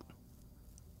out.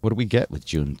 What do we get with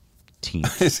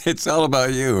Juneteenth? It's all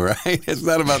about you, right? It's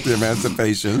not about the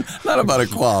emancipation, not about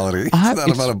equality. It's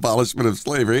not about abolishment of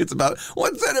slavery. It's about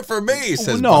what's in it for me,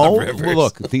 says Bob Rivers. Well,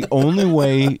 look, the only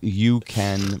way you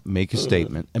can make a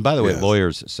statement, and by the way,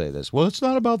 lawyers say this, well, it's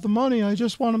not about the money. I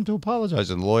just want him to apologize.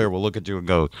 And the lawyer will look at you and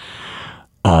go,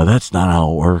 that's not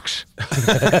how it works.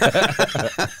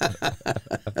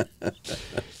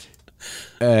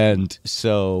 And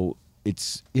so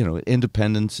it's,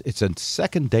 independence. It's a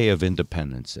second day of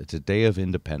independence. It's a day of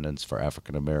independence for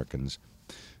African Americans.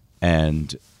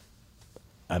 And,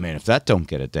 I mean, if that don't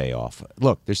get a day off.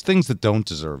 Look, there's things that don't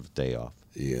deserve a day off.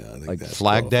 Yeah, I think like that's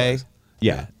Flag Day. qualifies.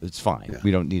 Yeah, it's fine. Yeah. We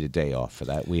don't need a day off for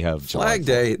that. We have Flag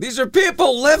Day. These are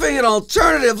people living an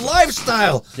alternative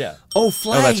lifestyle. Yeah. Oh,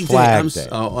 Flag that's Day. Flag Day.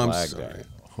 I'm Flag sorry. Day.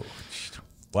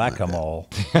 Whack-a-mole.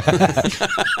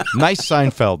 Nice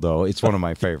Seinfeld, though. It's one of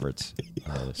my favorites.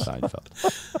 Seinfeld.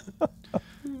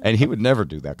 And he would never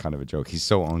do that kind of a joke. He's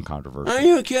so uncontroversial. Are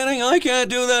you kidding? I can't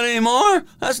do that anymore.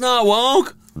 That's not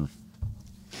woke.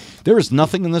 There is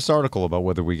nothing in this article about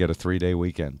whether we get a 3-day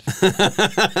weekend.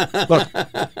 Look,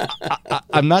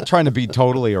 I'm not trying to be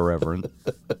totally irreverent,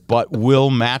 but will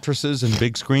mattresses and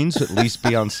big screens at least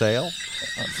be on sale?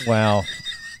 Well,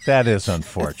 that is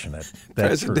unfortunate.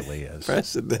 That truly is.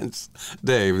 President's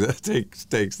Day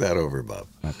takes that over, Bob.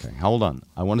 Okay, hold on.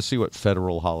 I want to see what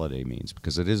federal holiday means,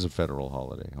 because it is a federal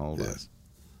holiday. Hold on.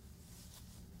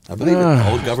 I believe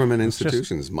all government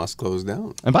institutions must close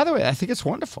down. And by the way, I think it's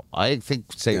wonderful. I think,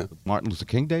 Martin Luther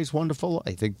King Day is wonderful.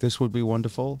 I think this would be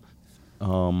wonderful.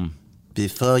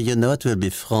 Before you know it, will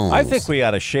be France. I think we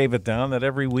ought to shave it down that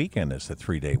every weekend is the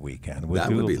 3-day weekend.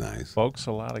 That would be nice. Folks,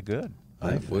 a lot of good.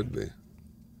 That would be.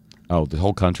 Oh, the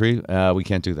whole country? We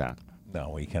can't do that. No,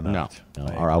 we cannot. No,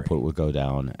 our output would go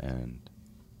down, and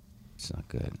it's not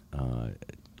good.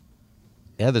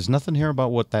 There's nothing here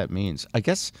about what that means. I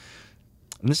guess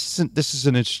this is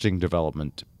an interesting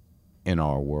development in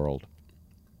our world,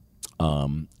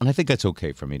 and I think that's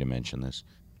okay for me to mention this.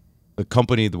 The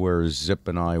company where Zip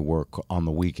and I work on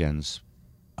the weekends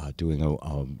doing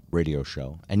a radio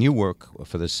show, and you work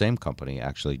for the same company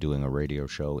actually doing a radio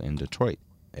show in Detroit,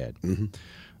 Ed. Mm-hmm.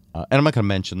 And I'm not going to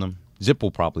mention them. Zip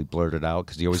will probably blurt it out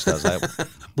because he always does that.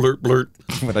 Blurt, blurt.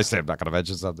 When I say I'm not going to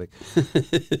mention something.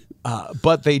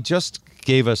 But they just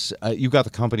gave us, you got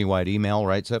the company-wide email,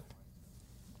 right, Zip?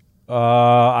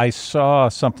 I saw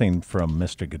something from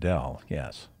Mr. Goodell,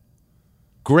 yes.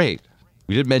 Great.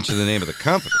 We did mention the name of the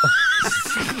company.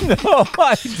 No,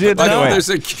 I did By not. the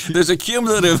way, there's a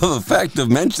cumulative effect of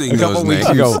mentioning A those couple names. weeks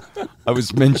ago, I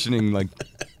was mentioning, like,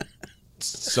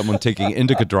 someone taking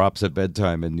indica drops at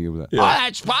bedtime, and you were like, oh,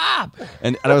 that's Bob.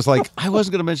 And I was like, I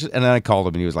wasn't going to mention it. And then I called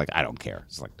him, and he was like, I don't care.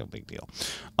 It's like, no big deal.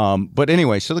 But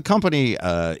anyway, so the company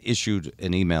issued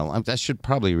an email. I should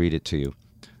probably read it to you.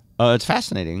 It's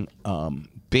fascinating.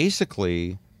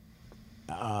 Basically,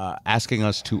 asking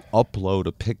us to upload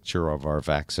a picture of our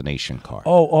vaccination card.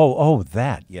 Oh,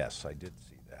 that. Yes, I did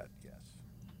see that, yes.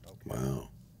 Okay. Wow.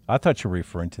 I thought you were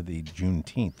referring to the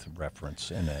Juneteenth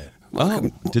reference in a.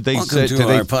 Did they Welcome say? to Did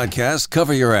our they? podcast,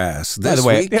 Cover Your Ass. By This the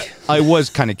way, week, I was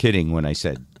kind of kidding when I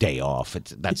said day off.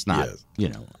 That's not,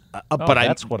 Yes. but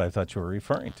that's what I thought you were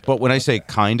referring to. But when I say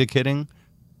kind of kidding,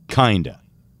 kinda.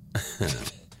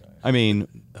 I mean,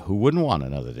 who wouldn't want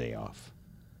another day off?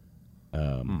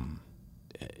 And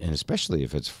especially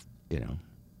if it's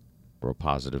for a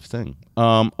positive thing.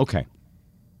 Okay,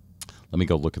 let me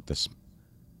go look at this.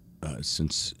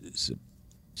 Since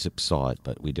Zip saw it,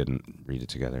 but we didn't read it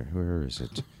together. Where is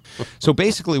it? So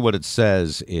basically, what it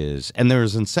says is, and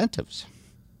there's incentives.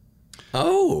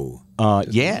 Oh.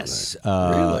 Yes.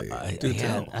 Really? Do Yeah,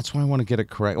 tell. that's why I want to get it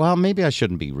correct. Well, maybe I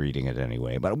shouldn't be reading it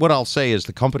anyway. But what I'll say is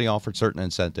the company offered certain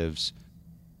incentives.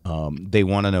 They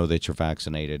want to know that you're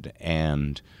vaccinated.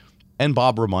 And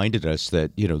Bob reminded us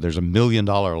that, there's $1 million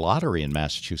lottery in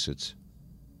Massachusetts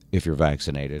if you're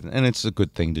vaccinated. And it's a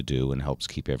good thing to do and helps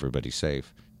keep everybody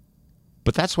safe.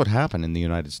 But that's what happened in the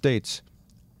United States.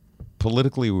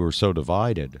 Politically, we were so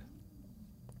divided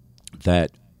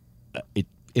that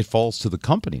it falls to the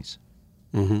companies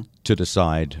to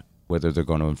decide whether they're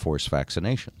going to enforce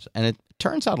vaccinations. And it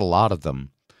turns out a lot of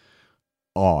them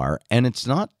are, and it's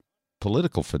not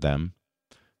political for them.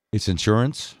 It's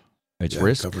insurance, it's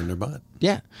risk. Covering their butt.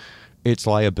 Yeah, it's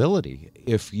liability.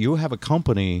 If you have a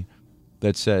company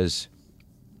that says,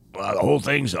 well, the whole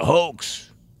thing's a hoax,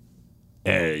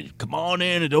 come on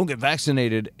in and don't get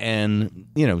vaccinated, and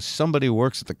somebody who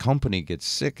works at the company gets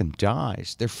sick and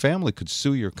dies, their family could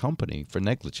sue your company for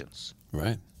negligence.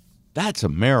 Right. That's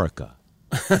America.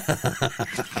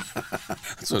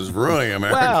 That's what's ruining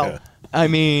America. Well, I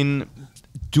mean,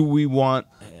 do we want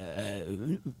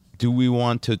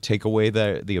to take away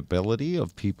the ability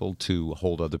of people to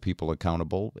hold other people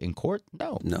accountable in court?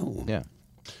 No. Yeah.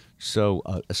 So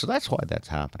that's why that's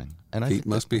happening. And Feet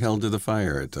must be held to the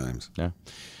fire at times. Yeah.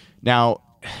 Now,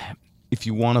 if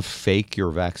you want to fake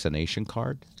your vaccination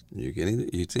card,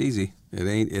 It's easy. It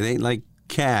ain't like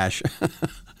cash.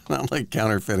 Not like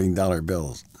counterfeiting dollar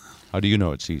bills. how do you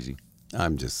know it's easy?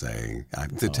 I'm just saying.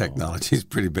 The technology's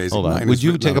pretty basic. Hold on. Mine Would is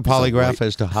you written take a on piece of polygraph white.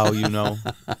 as to how you know?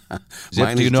 Zip,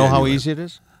 Mine do you is know how genuine. easy it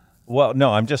is? Well,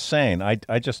 no, I'm just saying.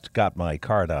 I just got my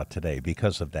card out today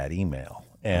because of that email.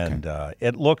 And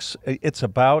it's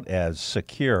about as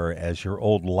secure as your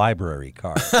old library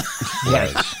card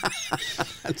was.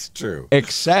 That's true.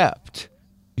 Except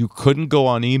you couldn't go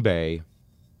on eBay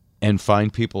and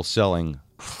find people selling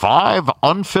 5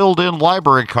 unfilled in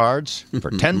library cards for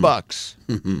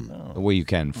 $10 the way you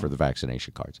can for the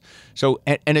vaccination cards. So,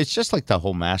 and it's just like the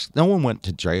whole mask. No one went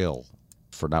to jail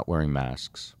for not wearing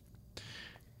masks.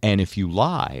 And if you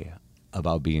lie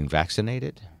about being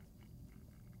vaccinated,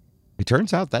 it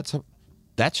turns out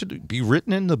that should be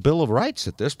written in the Bill of Rights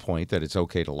at this point, that it's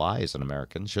okay to lie as an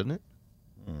American, shouldn't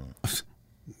it?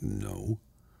 No.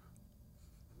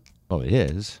 Well, it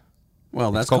is.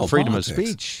 Well, that's It's called freedom politics. of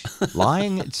speech.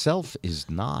 Lying itself is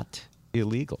not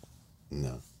illegal.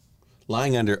 No.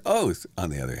 Lying under oath, on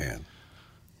the other hand.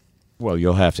 Well,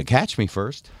 you'll have to catch me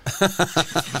first.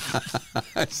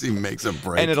 I see makes a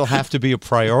break. And it'll have to be a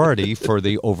priority for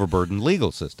the overburdened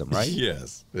legal system, right?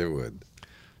 Yes, it would.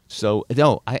 So,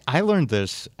 no, I learned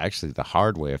this actually the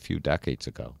hard way a few decades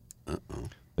ago.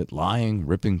 That lying,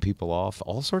 ripping people off,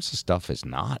 all sorts of stuff is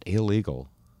not illegal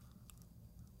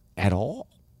at all.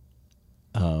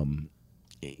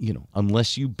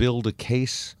 Unless you build a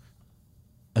case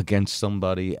against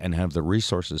somebody and have the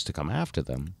resources to come after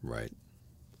them. Right.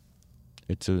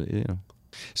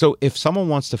 So if someone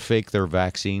wants to fake their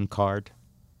vaccine card,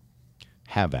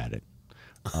 have at it.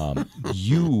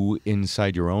 You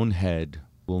inside your own head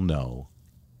will know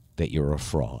that you're a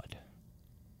fraud.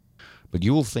 But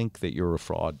you will think that you're a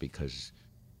fraud because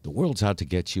the world's out to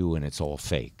get you and it's all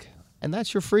fake. And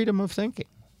that's your freedom of thinking.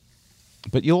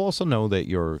 But you'll also know that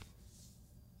you're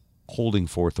holding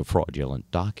forth a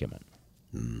fraudulent document.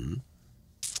 Mm-hmm.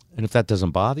 And if that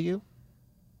doesn't bother you,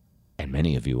 and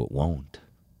many of you it won't,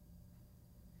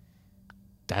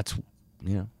 that's,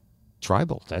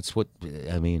 tribal. That's what,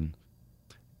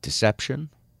 deception.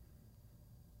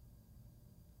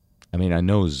 I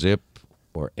know Zip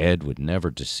or Ed would never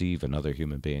deceive another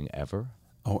human being ever.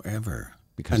 Oh, ever.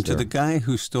 Because and to they're- the guy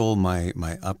who stole my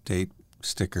update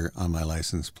sticker on my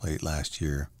license plate last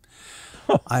year,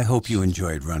 I hope you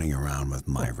enjoyed running around with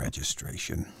my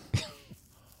registration.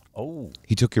 Oh,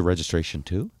 He took your registration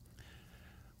too?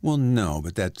 Well, no,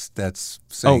 but that's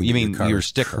saying Oh, you that mean car your is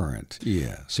sticker. current.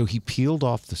 Yeah. So he peeled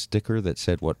off the sticker that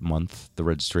said what month the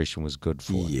registration was good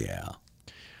for Yeah.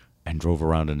 and drove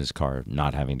around in his car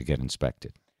not having to get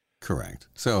inspected. Correct.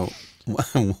 So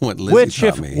what Lizzie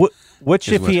taught me. which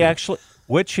is if what's he right. actually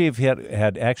Which if he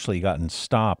had actually gotten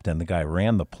stopped and the guy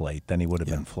ran the plate, then he would have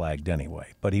been flagged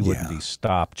anyway. But he wouldn't be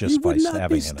stopped just by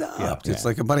having it. Yeah. It's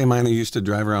like a buddy of mine who used to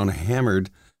drive around hammered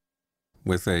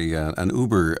with an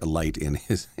Uber light in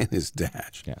his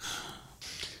dash. Yeah.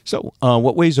 So,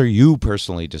 what ways are you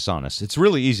personally dishonest? It's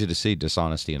really easy to see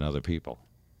dishonesty in other people.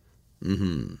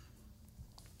 Mm-hmm.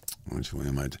 Which way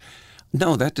am I?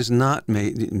 No, that does not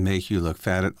make you look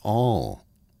fat at all.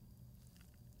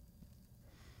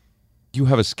 You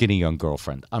have a skinny young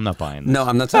girlfriend. I'm not buying this. No,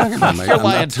 I'm not talking about my. You're I'm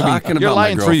lying not to me. talking You're about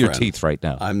lying my through your girlfriend. teeth right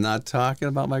now. I'm not talking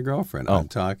about my girlfriend. Oh. I'm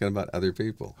talking about other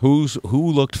people. Who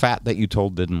looked fat that you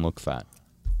told didn't look fat?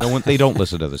 No one, they don't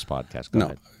listen to this podcast.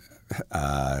 Go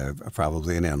ahead.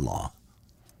 Probably an in-law.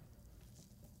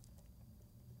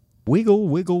 Wiggle,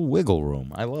 wiggle, wiggle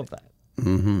room. I love that.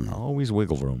 Mm-hmm. Always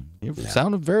wiggle room. You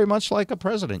sounded very much like a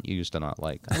president you used to not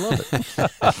like. I love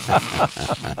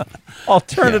it.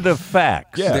 Alternative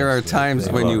facts. Yeah. There are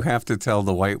times when you have to tell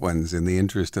the white ones in the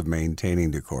interest of maintaining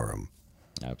decorum.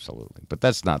 Absolutely. But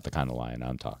that's not the kind of lying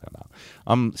I'm talking about.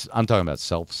 I'm talking about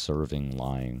self-serving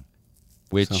lying.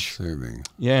 Self-serving.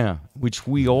 Yeah, which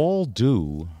we all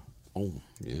do. Oh,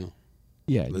 yeah.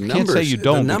 Yeah, The you numbers, can't say you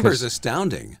don't. The number's because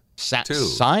astounding, too.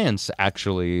 Science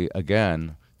actually,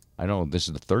 again, I know this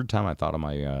is the third time I thought of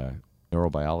my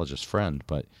neurobiologist friend,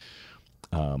 but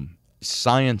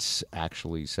science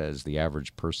actually says the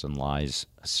average person lies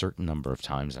a certain number of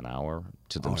times an hour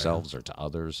to themselves or to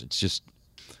others. It's just,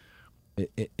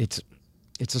 it's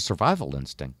a survival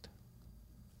instinct.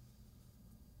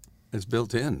 It's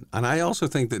built in. And I also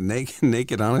think that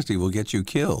naked honesty will get you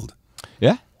killed.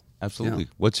 Yeah, absolutely. Yeah.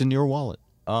 What's in your wallet?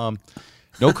 No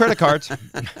credit cards.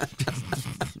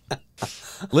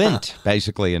 Lint,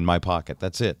 basically, in my pocket.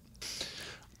 That's it.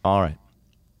 All right.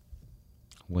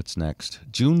 What's next?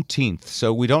 Juneteenth.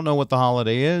 So we don't know what the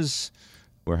holiday is.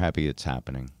 We're happy it's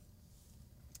happening.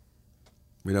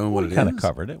 We don't know what it is. We kind of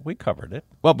covered it. We covered it.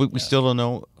 Well, but we still don't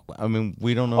know. I mean,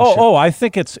 we don't know. Oh, I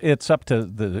think it's up to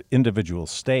the individual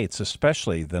states,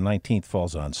 especially the 19th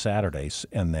falls on Saturdays,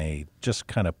 and they just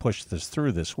kind of push this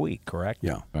through this week, correct?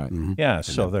 Yeah. Right. Mm-hmm. Yeah,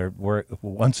 so we're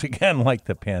once again, like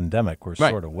the pandemic, we're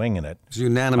sort of winging it. It's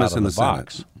unanimous in the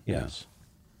box. Senate. Yes.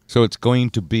 So it's going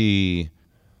to be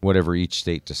whatever each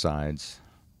state decides.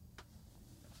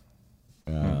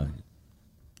 All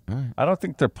right. I don't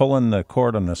think they're pulling the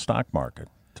cord on the stock market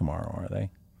tomorrow, are they?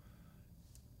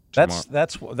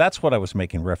 That's what I was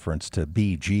making reference to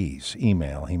BG's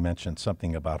email. He mentioned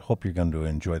something about hope you're going to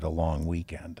enjoy the long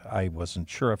weekend. I wasn't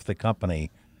sure if the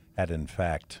company had in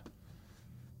fact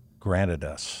granted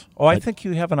us. I think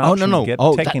you have an option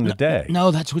to taking the day.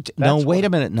 No, wait a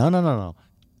minute. No.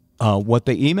 What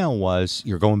the email was,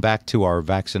 you're going back to our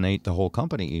vaccinate the whole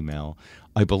company email.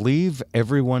 I believe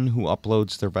everyone who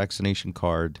uploads their vaccination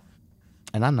card,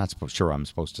 and I'm not sure I'm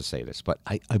supposed to say this, but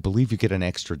I believe you get an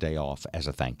extra day off as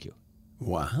a thank you.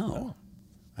 Wow.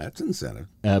 That's incentive.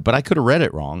 But I could have read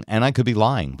it wrong, and I could be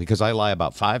lying, because I lie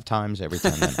about 5 times every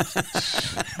 10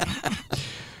 minutes.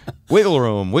 Wiggle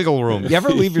room, wiggle room. You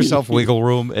ever leave yourself wiggle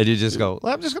room, and you just go,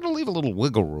 well, I'm just going to leave a little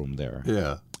wiggle room there.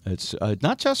 Yeah. It's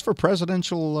not just for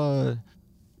presidential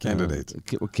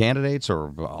candidates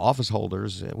or office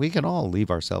holders. We can all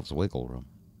leave ourselves wiggle room.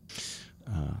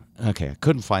 Okay, I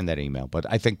couldn't find that email, but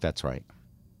I think that's right.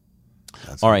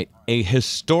 All right, a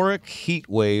historic heat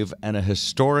wave and a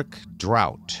historic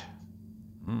drought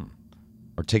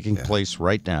are taking place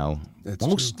right now,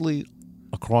 mostly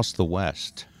across the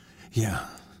West. Yeah,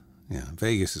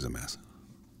 Vegas is a mess.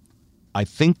 I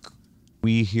think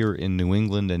we here in New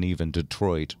England and even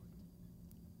Detroit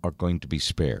are going to be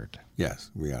spared.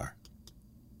 Yes, we are.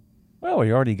 Well,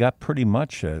 we already got pretty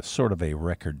much sort of a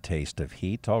record taste of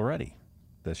heat already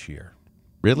this year.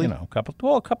 Really? A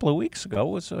couple of weeks ago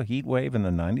was a heat wave in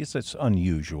the 90s. It's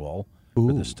unusual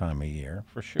for this time of year,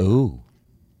 for sure. Ooh.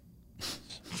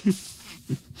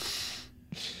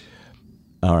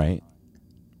 All right.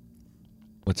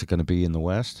 What's it going to be in the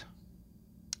West?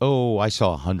 Oh, I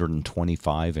saw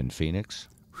 125 in Phoenix.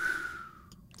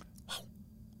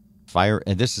 Fire,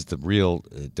 and this is the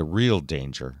real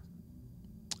danger.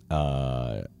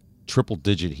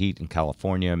 Triple-digit heat in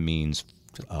California means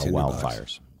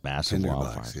wildfires, massive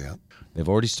wildfires. Yeah. They've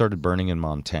already started burning in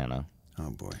Montana. Oh,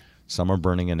 boy. Some are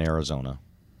burning in Arizona.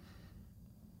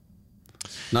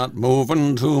 Not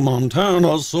moving to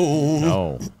Montana soon.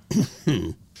 No.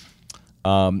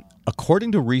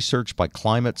 According to research by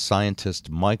climate scientist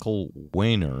Michael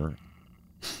Weiner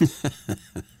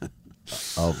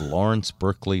of Lawrence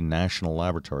Berkeley National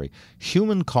Laboratory,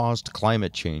 human-caused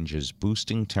climate change is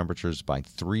boosting temperatures by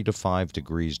 3 to 5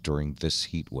 degrees during this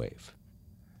heat wave.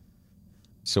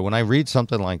 So when I read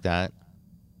something like that,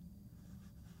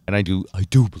 And I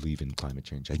do believe in climate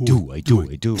change. I do. I do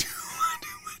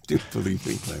believe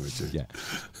in climate change. Yeah.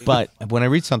 But when I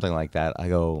read something like that, I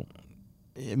go,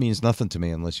 it means nothing to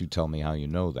me unless you tell me how you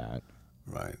know that.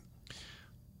 Right.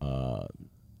 But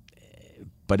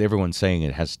everyone's saying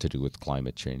it has to do with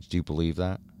climate change. Do you believe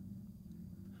that?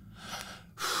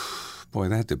 Boy,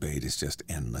 that debate is just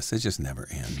endless. It just never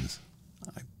ends.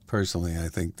 Personally, I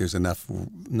think there's enough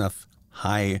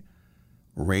high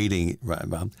rating.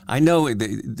 I know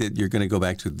that you're going to go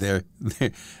back to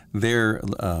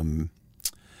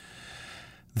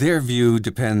their view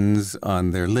depends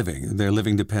on their living. Their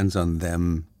living depends on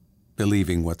them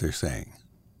believing what they're saying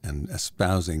and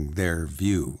espousing their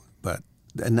view. But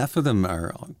enough of them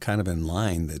are kind of in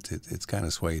line that it's kind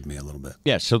of swayed me a little bit.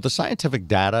 Yeah, so the scientific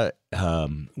data,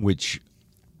 which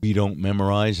we don't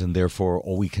memorize, and therefore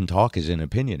all we can talk is in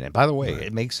opinion. And by the way,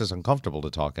 it makes us uncomfortable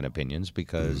to talk in opinions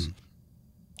because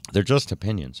they're just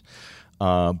opinions.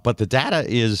 But the data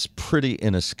is pretty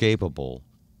inescapable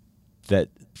that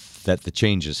the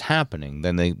change is happening.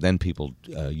 Then people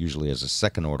usually, as a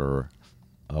second order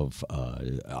of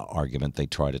argument, they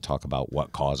try to talk about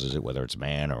what causes it, whether it's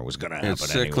man or was going to happen.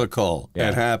 It's cyclical.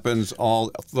 Anyway. It happens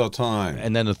all the time.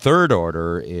 And then the third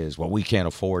order is, well, we can't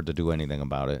afford to do anything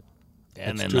about it.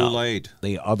 And it's then too late.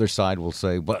 The other side will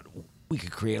say, but we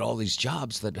could create all these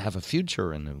jobs that have a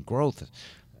future and growth.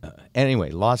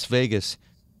 Anyway, Las Vegas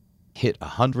hit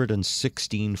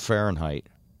 116 Fahrenheit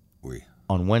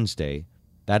on Wednesday.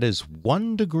 That is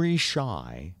 1 degree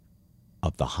shy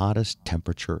of the hottest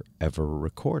temperature ever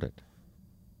recorded.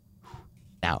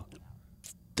 Now,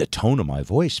 the tone of my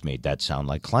voice made that sound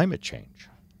like climate change.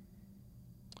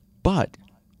 But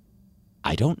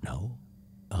I don't know.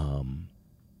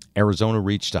 Arizona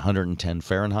reached 110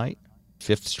 Fahrenheit,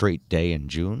 5th straight day in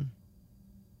June.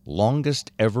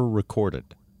 Longest ever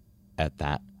recorded at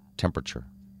that temperature.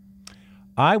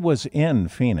 I was in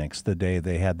Phoenix the day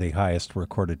they had the highest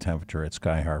recorded temperature at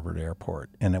Sky Harbor Airport,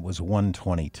 and it was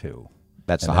 122.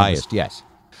 That's the highest, yes.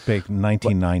 Big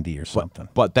 1990 or something.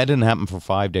 But that didn't happen for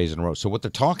 5 days in a row. So what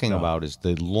they're talking about is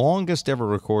the longest ever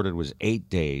recorded was 8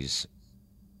 days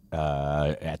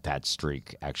at that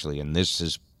streak, actually. And this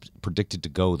is predicted to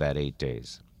go that 8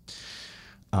 days.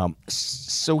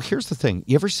 So here's the thing.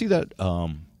 You ever see that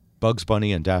Bugs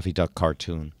Bunny and Daffy Duck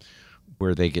cartoon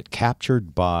where they get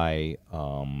captured by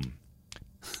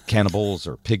cannibals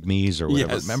or pygmies or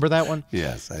whatever? Yes. Remember that one?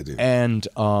 Yes, I do. And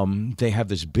they have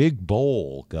this big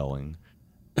bowl going,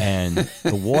 and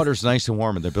the water's nice and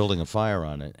warm, and they're building a fire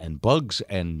on it. And Bugs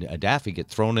and Daffy get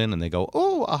thrown in, and they go,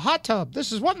 "Oh, a hot tub!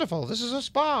 This is wonderful! This is a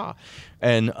spa!"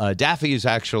 And Daffy is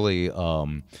actually,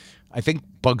 I think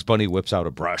Bugs Bunny whips out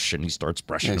a brush, and he starts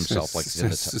brushing himself like he's in a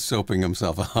tub. Soaping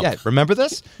himself up. Yeah, remember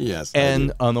this? Yes.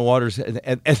 And on the waters, and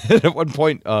at one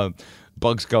point,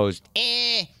 Bugs goes,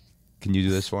 "Eh." Can you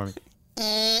do this for me?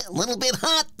 A little bit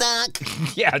hot,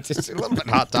 Doc. Yeah, just a little bit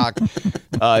hot, Doc.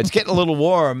 It's getting a little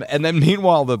warm. And then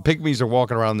meanwhile, the pygmies are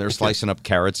walking around there slicing up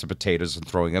carrots and potatoes and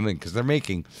throwing them in because they're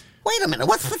making... Wait a minute,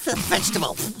 what's with the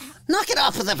vegetables? Knock it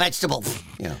off with the vegetables.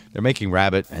 Yeah. They're making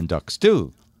rabbit and duck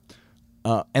stew.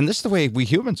 And this is the way we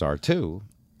humans are, too.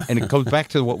 And it goes back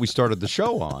to what we started the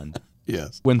show on.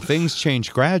 Yes. When things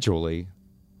change gradually,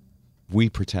 we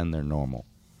pretend they're normal.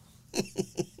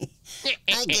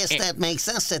 I guess that makes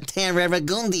us a terra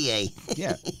ragundier.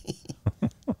 Yeah.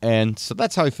 And so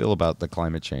that's how I feel about the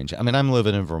climate change. I mean, I'm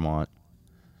living in Vermont,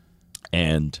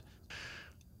 and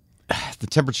the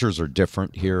temperatures are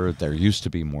different here. There used to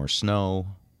be more snow,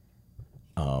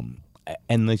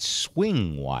 and they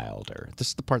swing wilder. This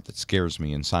is the part that scares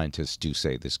me, and scientists do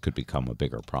say this could become a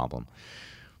bigger problem.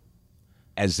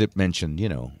 As Zip mentioned,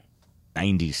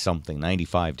 90-something,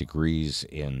 95 degrees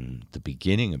in the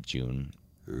beginning of June.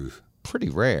 Oof. Pretty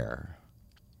rare.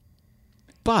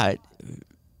 But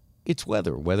it's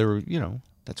weather. Weather,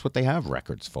 that's what they have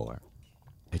records for.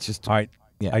 It's just... All right.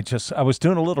 Yeah. I was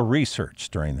doing a little research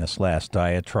during this last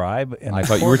diatribe. And I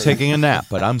thought you were taking a nap,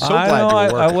 but I'm so glad you were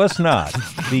working. I was not.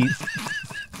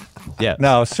 Yeah.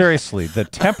 No, seriously, the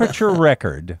temperature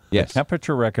record, Yes. the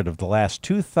temperature record of the last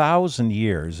 2,000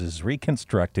 years is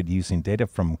reconstructed using data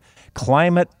from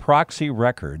climate proxy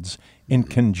records in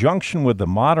conjunction with the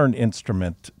modern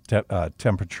instrument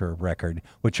temperature record,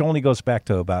 which only goes back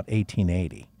to about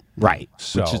 1880. Right.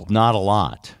 So, which is not a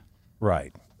lot.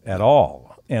 Right. At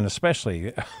all. And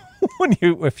especially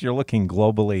if you're looking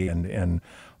globally and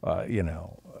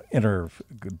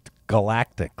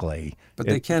intergalactically. But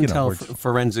they can tell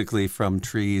forensically from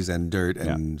trees and dirt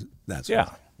and that sort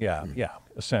of thing. Yeah,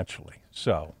 essentially.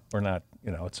 So we're not,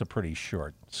 it's a pretty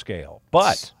short scale.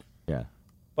 But Yeah.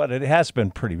 it has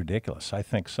been pretty ridiculous. I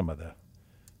think some of the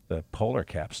The polar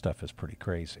cap stuff is pretty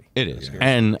crazy. It is.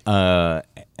 And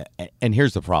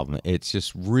here's the problem. It's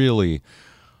just really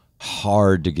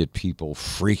hard to get people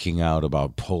freaking out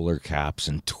about polar caps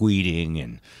and tweeting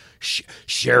and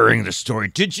sharing the story.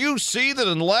 Did you see that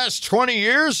in the last 20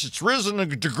 years it's risen a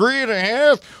degree and a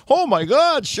half? Oh my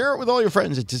God, share it with all your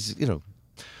friends. It's just,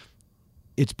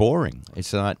 it's boring.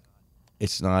 It's not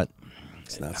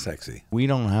sexy. We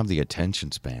don't have the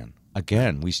attention span.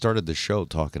 Again, we started the show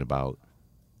talking about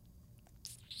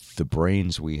the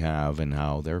brains we have and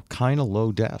how they're kind of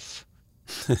low def.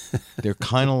 They're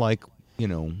kind of like,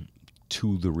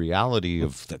 to the reality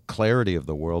of the clarity of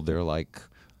the world, they're like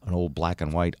an old black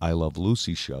and white I Love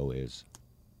Lucy show is.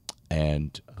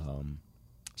 And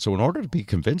so in order to be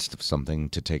convinced of something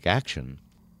to take action,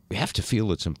 we have to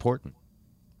feel it's important.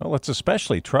 Well, it's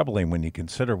especially troubling when you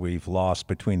consider we've lost,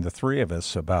 between the three of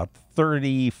us, about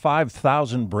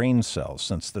 35,000 brain cells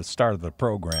since the start of the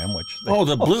program.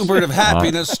 The bluebird of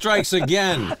happiness strikes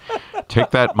again. Take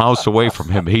that mouse away from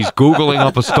him. He's Googling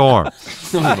up a storm.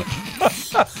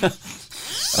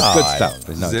 Good stuff.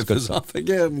 No, Zip is off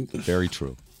again. Very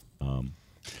true.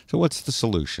 So what's the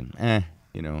solution?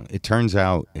 It turns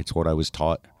out it's what I was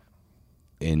taught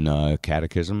in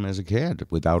catechism as a kid,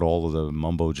 without all of the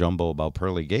mumbo jumbo about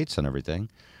pearly gates and everything.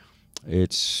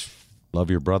 It's love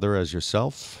your brother as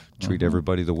yourself. Treat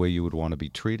everybody the way you would want to be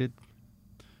treated.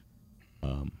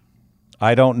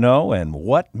 I don't know, and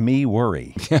what me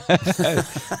worry.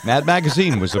 Mad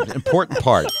Magazine was an important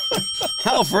part.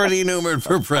 Alfred E. Newman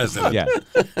for president. Yeah.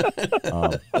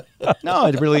 No,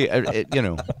 it really,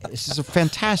 this is a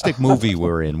fantastic movie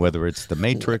we're in, whether it's The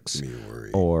Matrix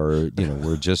or,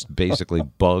 we're just basically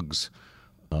bugs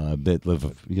that live,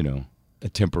 a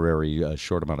temporary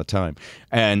short amount of time.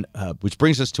 And which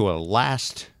brings us to a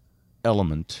last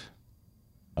element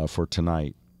for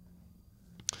tonight.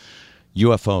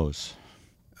 UFOs.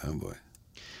 Oh, boy.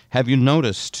 Have you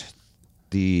noticed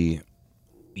the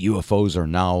UFOs are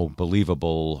now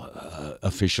believable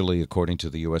officially, according to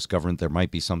the U.S. government? There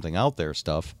might be something out there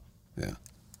stuff. Yeah.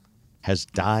 Has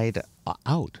died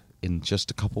out in just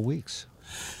a couple weeks.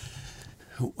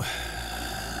 Boy.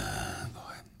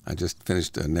 I just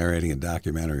finished narrating a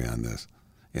documentary on this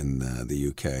in the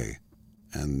UK,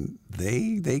 and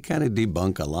they kind of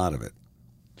debunk a lot of it.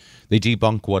 They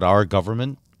debunk what our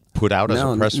government put out as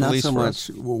a press release? Not so much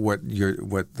what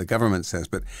the government says,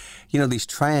 but these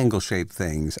triangle-shaped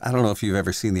things. I don't know if you've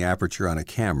ever seen the aperture on a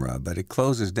camera, but it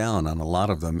closes down on a lot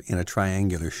of them in a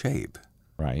triangular shape.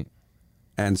 Right.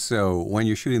 And so when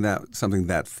you're shooting something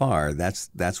that far,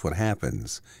 that's what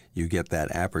happens. You get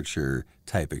that aperture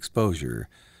type exposure,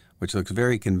 which looks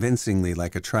very convincingly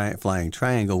like a flying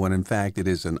triangle, when in fact it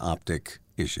is an optic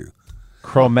issue.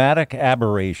 Chromatic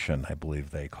aberration, I believe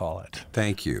they call it.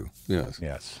 Thank you. Yes.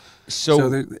 Yes.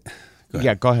 So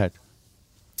go ahead.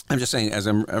 I'm just saying, as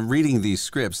I'm reading these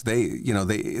scripts,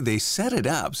 they set it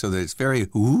up so that it's very,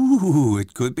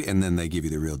 it could be, and then they give you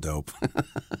the real dope.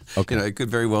 Okay. It could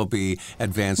very well be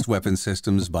advanced weapon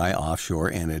systems by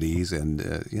offshore entities, and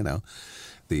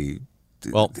they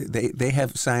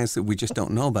have science that we just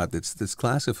don't know about that's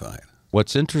classified.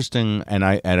 What's interesting, and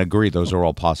I agree, those are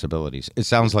all possibilities. It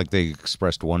sounds like they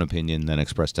expressed one opinion, then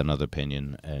expressed another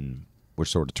opinion, and we're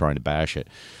sort of trying to bash it.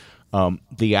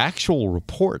 The actual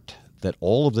report that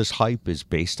all of this hype is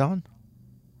based on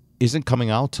isn't coming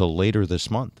out till later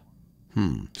this month.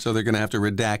 So they're going to have to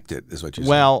redact it, is what you're saying?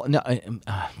 Well, no,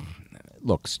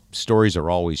 look, stories are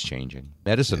always changing.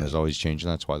 Medicine is always changing.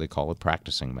 That's why they call it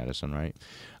practicing medicine, right?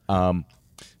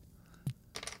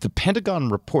 The Pentagon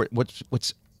report,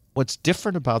 what's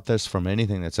different about this from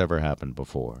anything that's ever happened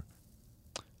before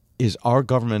is our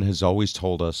government has always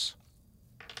told us,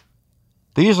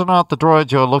 these are not the droids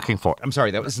you're looking for. I'm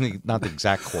sorry, that was not the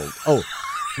exact quote. Oh,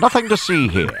 nothing to see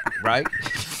here. Right?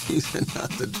 These are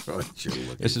not the droids you're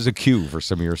looking for. This is a cue for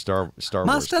some of your Star Wars.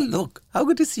 Master Luke, how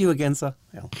good to see you again, sir.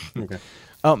 Yeah. Okay.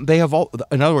 They have all.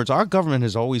 In other words, our government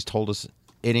has always told us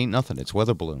it ain't nothing. It's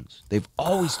weather balloons. They've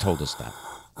always told us that.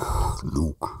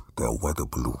 Luke, they're weather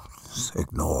balloons.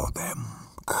 Ignore them.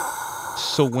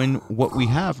 So what we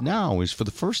have now is, for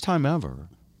the first time ever,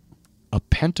 a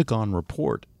Pentagon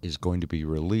report is going to be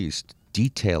released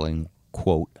detailing,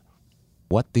 quote,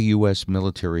 what the U.S.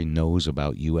 military knows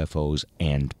about UFOs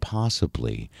and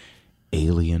possibly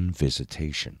alien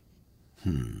visitation.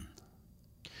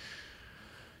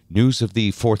 News of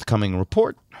the forthcoming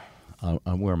report,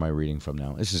 where am I reading from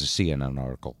now? This is a CNN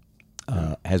article,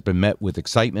 has been met with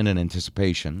excitement and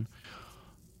anticipation.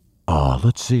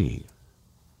 Let's see.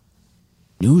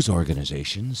 News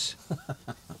organizations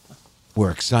were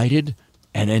excited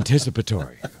and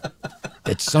anticipatory.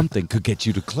 that something could get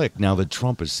you to click now that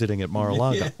Trump is sitting at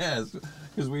Mar-a-Lago. Yes,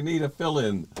 because we need a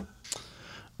fill-in.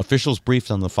 Officials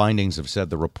briefed on the findings have said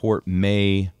the report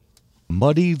may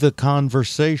muddy the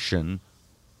conversation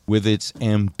with its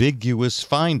ambiguous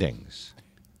findings.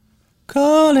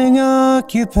 Calling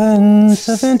occupants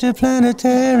of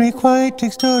interplanetary, quite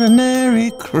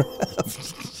extraordinary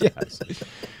craft. Yes.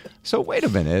 So wait a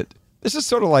minute. This is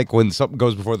sort of like when something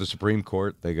goes before the Supreme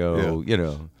Court. They go,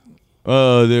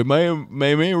 they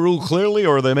may rule clearly,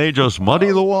 or they may just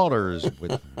muddy the waters.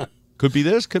 Could be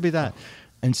this, could be that.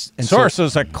 And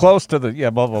sources are close to the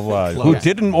blah blah blah. Who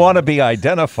didn't want to be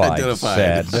identified.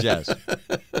 Said. Yes.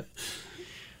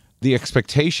 The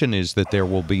expectation is that there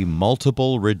will be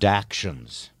multiple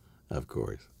redactions. Of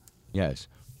course. Yes.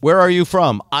 Where are you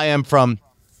from? I am from.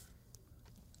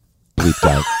 Bleeped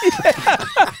out.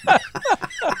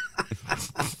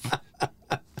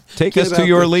 Take us to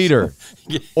your leader,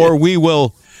 or we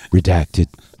will redact it.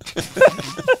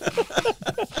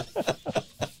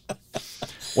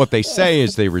 What they say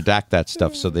is they redact that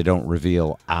stuff so they don't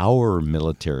reveal our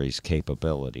military's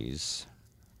capabilities,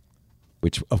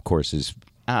 which, of course, is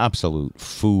absolute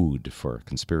food for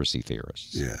conspiracy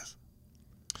theorists. Yes.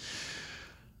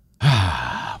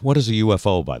 What is a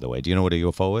UFO, by the way? Do you know what a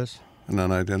UFO is? An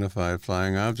unidentified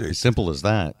flying object. As simple as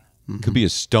that. It could be a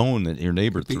stone that your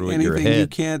neighbor threw at your head. Anything you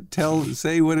can't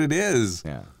say what it is.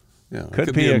 Yeah.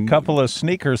 Could be a couple of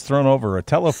sneakers thrown over a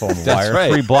telephone wire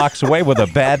right. 3 blocks away with a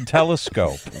bad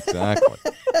telescope. Exactly.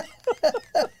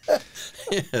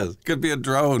 Yes, could be a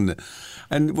drone.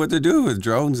 And what they're doing with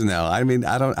drones now,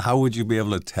 how would you be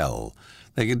able to tell?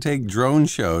 They can take drone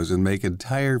shows and make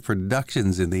entire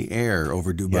productions in the air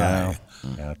over Dubai.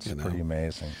 Yeah, it's pretty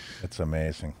amazing. It's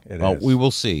amazing. It is. We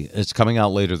will see. It's coming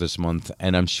out later this month,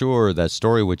 and I'm sure that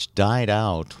story which died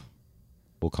out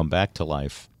will come back to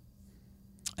life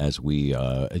as we,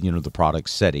 the Project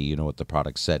SETI. You know what the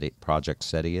Project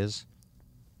SETI is?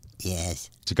 Yes.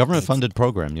 It's a government-funded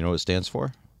program. You know what it stands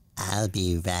for? I'll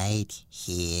be right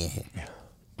here.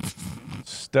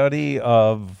 Study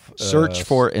of search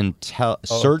for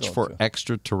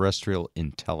extraterrestrial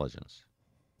intelligence.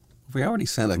 We already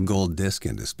sent a gold disc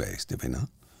into space, did we not?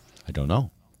 I don't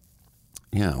know.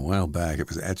 Yeah, a while back it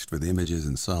was etched with images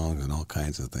and songs and all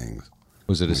kinds of things.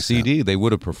 Was it a CD? They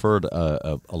would have preferred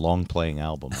a long-playing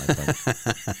album, I think.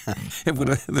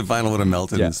 The vinyl would have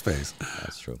melted in space.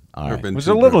 That's true. All right. It was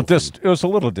a little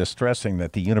distressing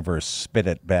that the universe spit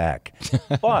it back,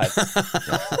 but.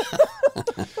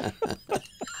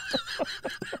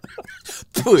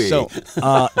 So,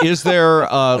 is there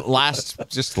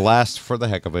last for the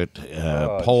heck of it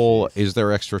poll? Geez. Is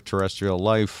there extraterrestrial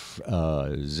life?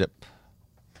 Zip.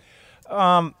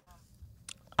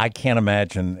 I can't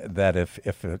imagine that if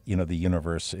the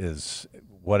universe is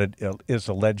what it is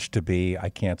alleged to be. I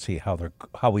can't see how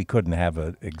we couldn't have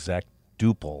an exact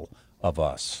duple of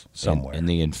us somewhere in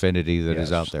the infinity that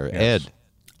is out there. Yes. Ed,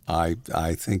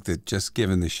 I think that just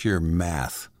given the sheer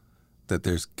math, that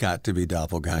there's got to be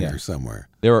doppelgangers somewhere.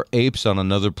 There are apes on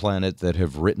another planet that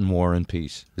have written War and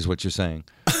Peace, is what you're saying.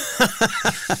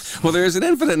 Well, there's an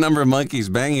infinite number of monkeys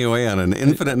banging away on an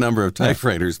infinite number of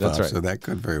typewriters, Bob, right. So that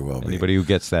could very well be. Anybody who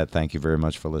gets that, thank you very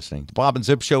much for listening. The Bob and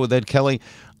Zip Show with Ed Kelly.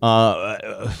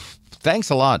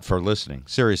 Thanks a lot for listening.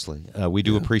 Seriously, we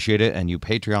do appreciate it. And you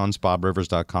Patreons,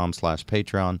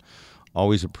 BobRivers.com/Patreon.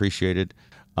 Always appreciate it.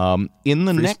 In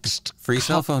the next free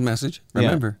cell phone message,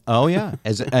 remember? Yeah. Oh yeah,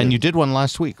 and you did one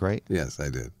last week, right? Yes, I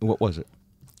did. What was it?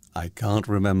 I can't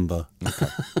remember. Okay.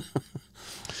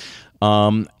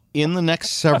 In the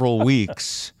next several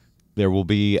weeks, there will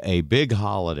be a big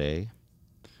holiday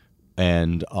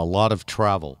and a lot of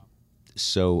travel.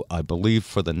 So I believe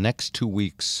for the next 2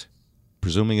 weeks,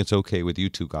 presuming it's okay with you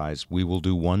two guys, we will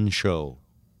do one show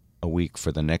a week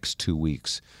for the next 2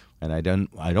 weeks. And I don't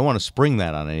want to spring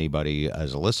that on anybody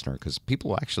as a listener, because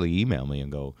people actually email me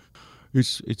and go,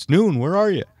 "It's noon. Where are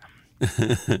you?"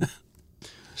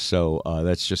 So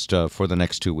that's just for the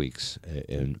next 2 weeks,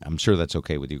 and I'm sure that's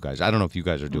okay with you guys. I don't know if you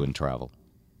guys are doing travel.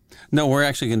 No, we're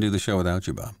actually going to do the show without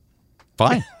you, Bob.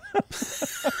 Fine.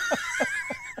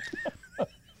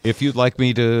 If you'd like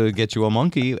me to get you a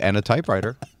monkey and a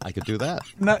typewriter, I could do that.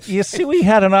 Now, you see, we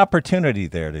had an opportunity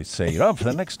there to say, for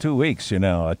the next 2 weeks,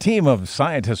 a team of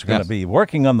scientists are going to be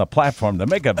working on the platform to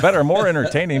make a better, more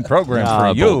entertaining program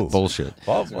for you. Bullshit.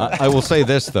 I will say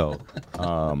this, though.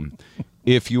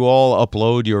 If you all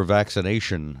upload your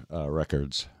vaccination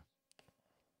records,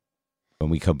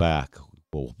 when we come back,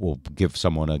 we'll give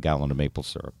someone a gallon of maple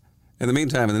syrup. In the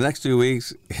meantime, in the next 2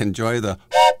 weeks, enjoy the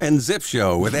and Zip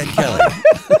Show with Ed Kelly.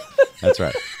 That's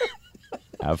right.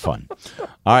 Have fun.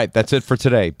 All right, that's it for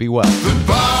today. Be well. The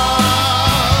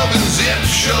Bob and Zip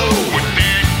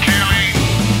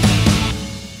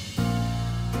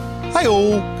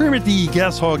Hi-oh, Kermit the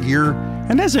Gas Hog here,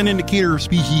 and as an indicator of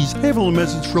species, I have a little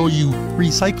message for all you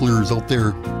recyclers out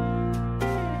there.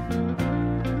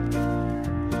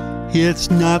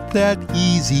 It's not that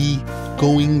easy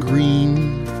going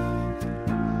green.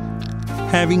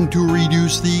 Having to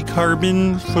reduce the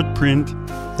carbon footprint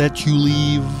that you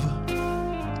leave.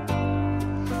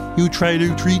 You try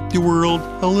to treat the world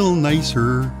a little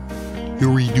nicer.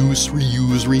 You reduce,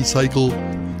 reuse, recycle,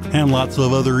 and lots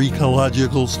of other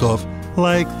ecological stuff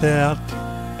like that.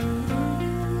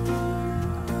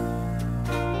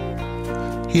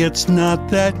 It's not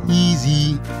that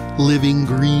easy living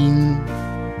green.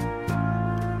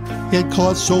 It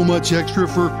costs so much extra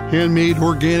for handmade,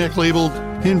 organic labeled,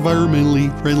 environmentally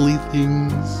friendly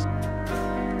things.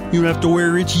 You have to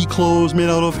wear itchy clothes made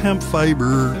out of hemp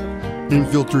fiber and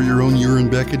filter your own urine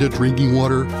back into drinking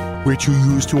water, which you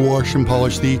use to wash and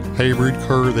polish the hybrid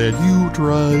car that you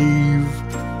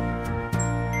drive.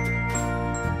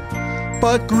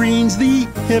 But green's the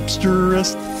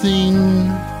hipsterest thing.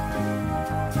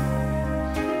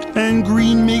 And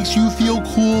green makes you feel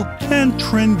cool and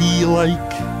trendy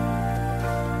like.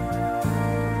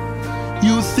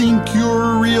 You think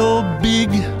you're real big,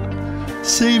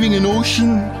 saving an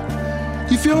ocean.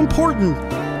 You feel important,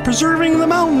 preserving the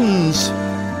mountains,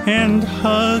 and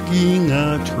hugging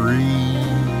a tree.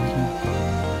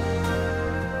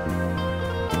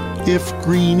 If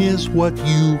green is what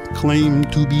you claim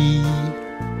to be,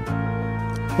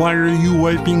 why are you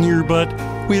wiping your butt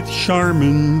with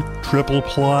Charmin Triple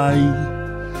Ply?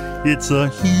 It's a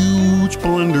huge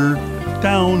blunder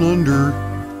down under.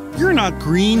 You're not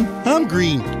green, I'm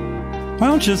green. Why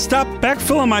don't you stop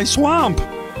backfilling my swamp?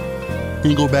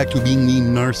 And go back to being the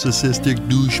narcissistic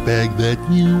douchebag that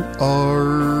you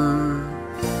are.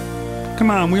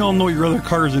 Come on, we all know your other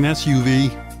car is an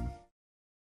SUV.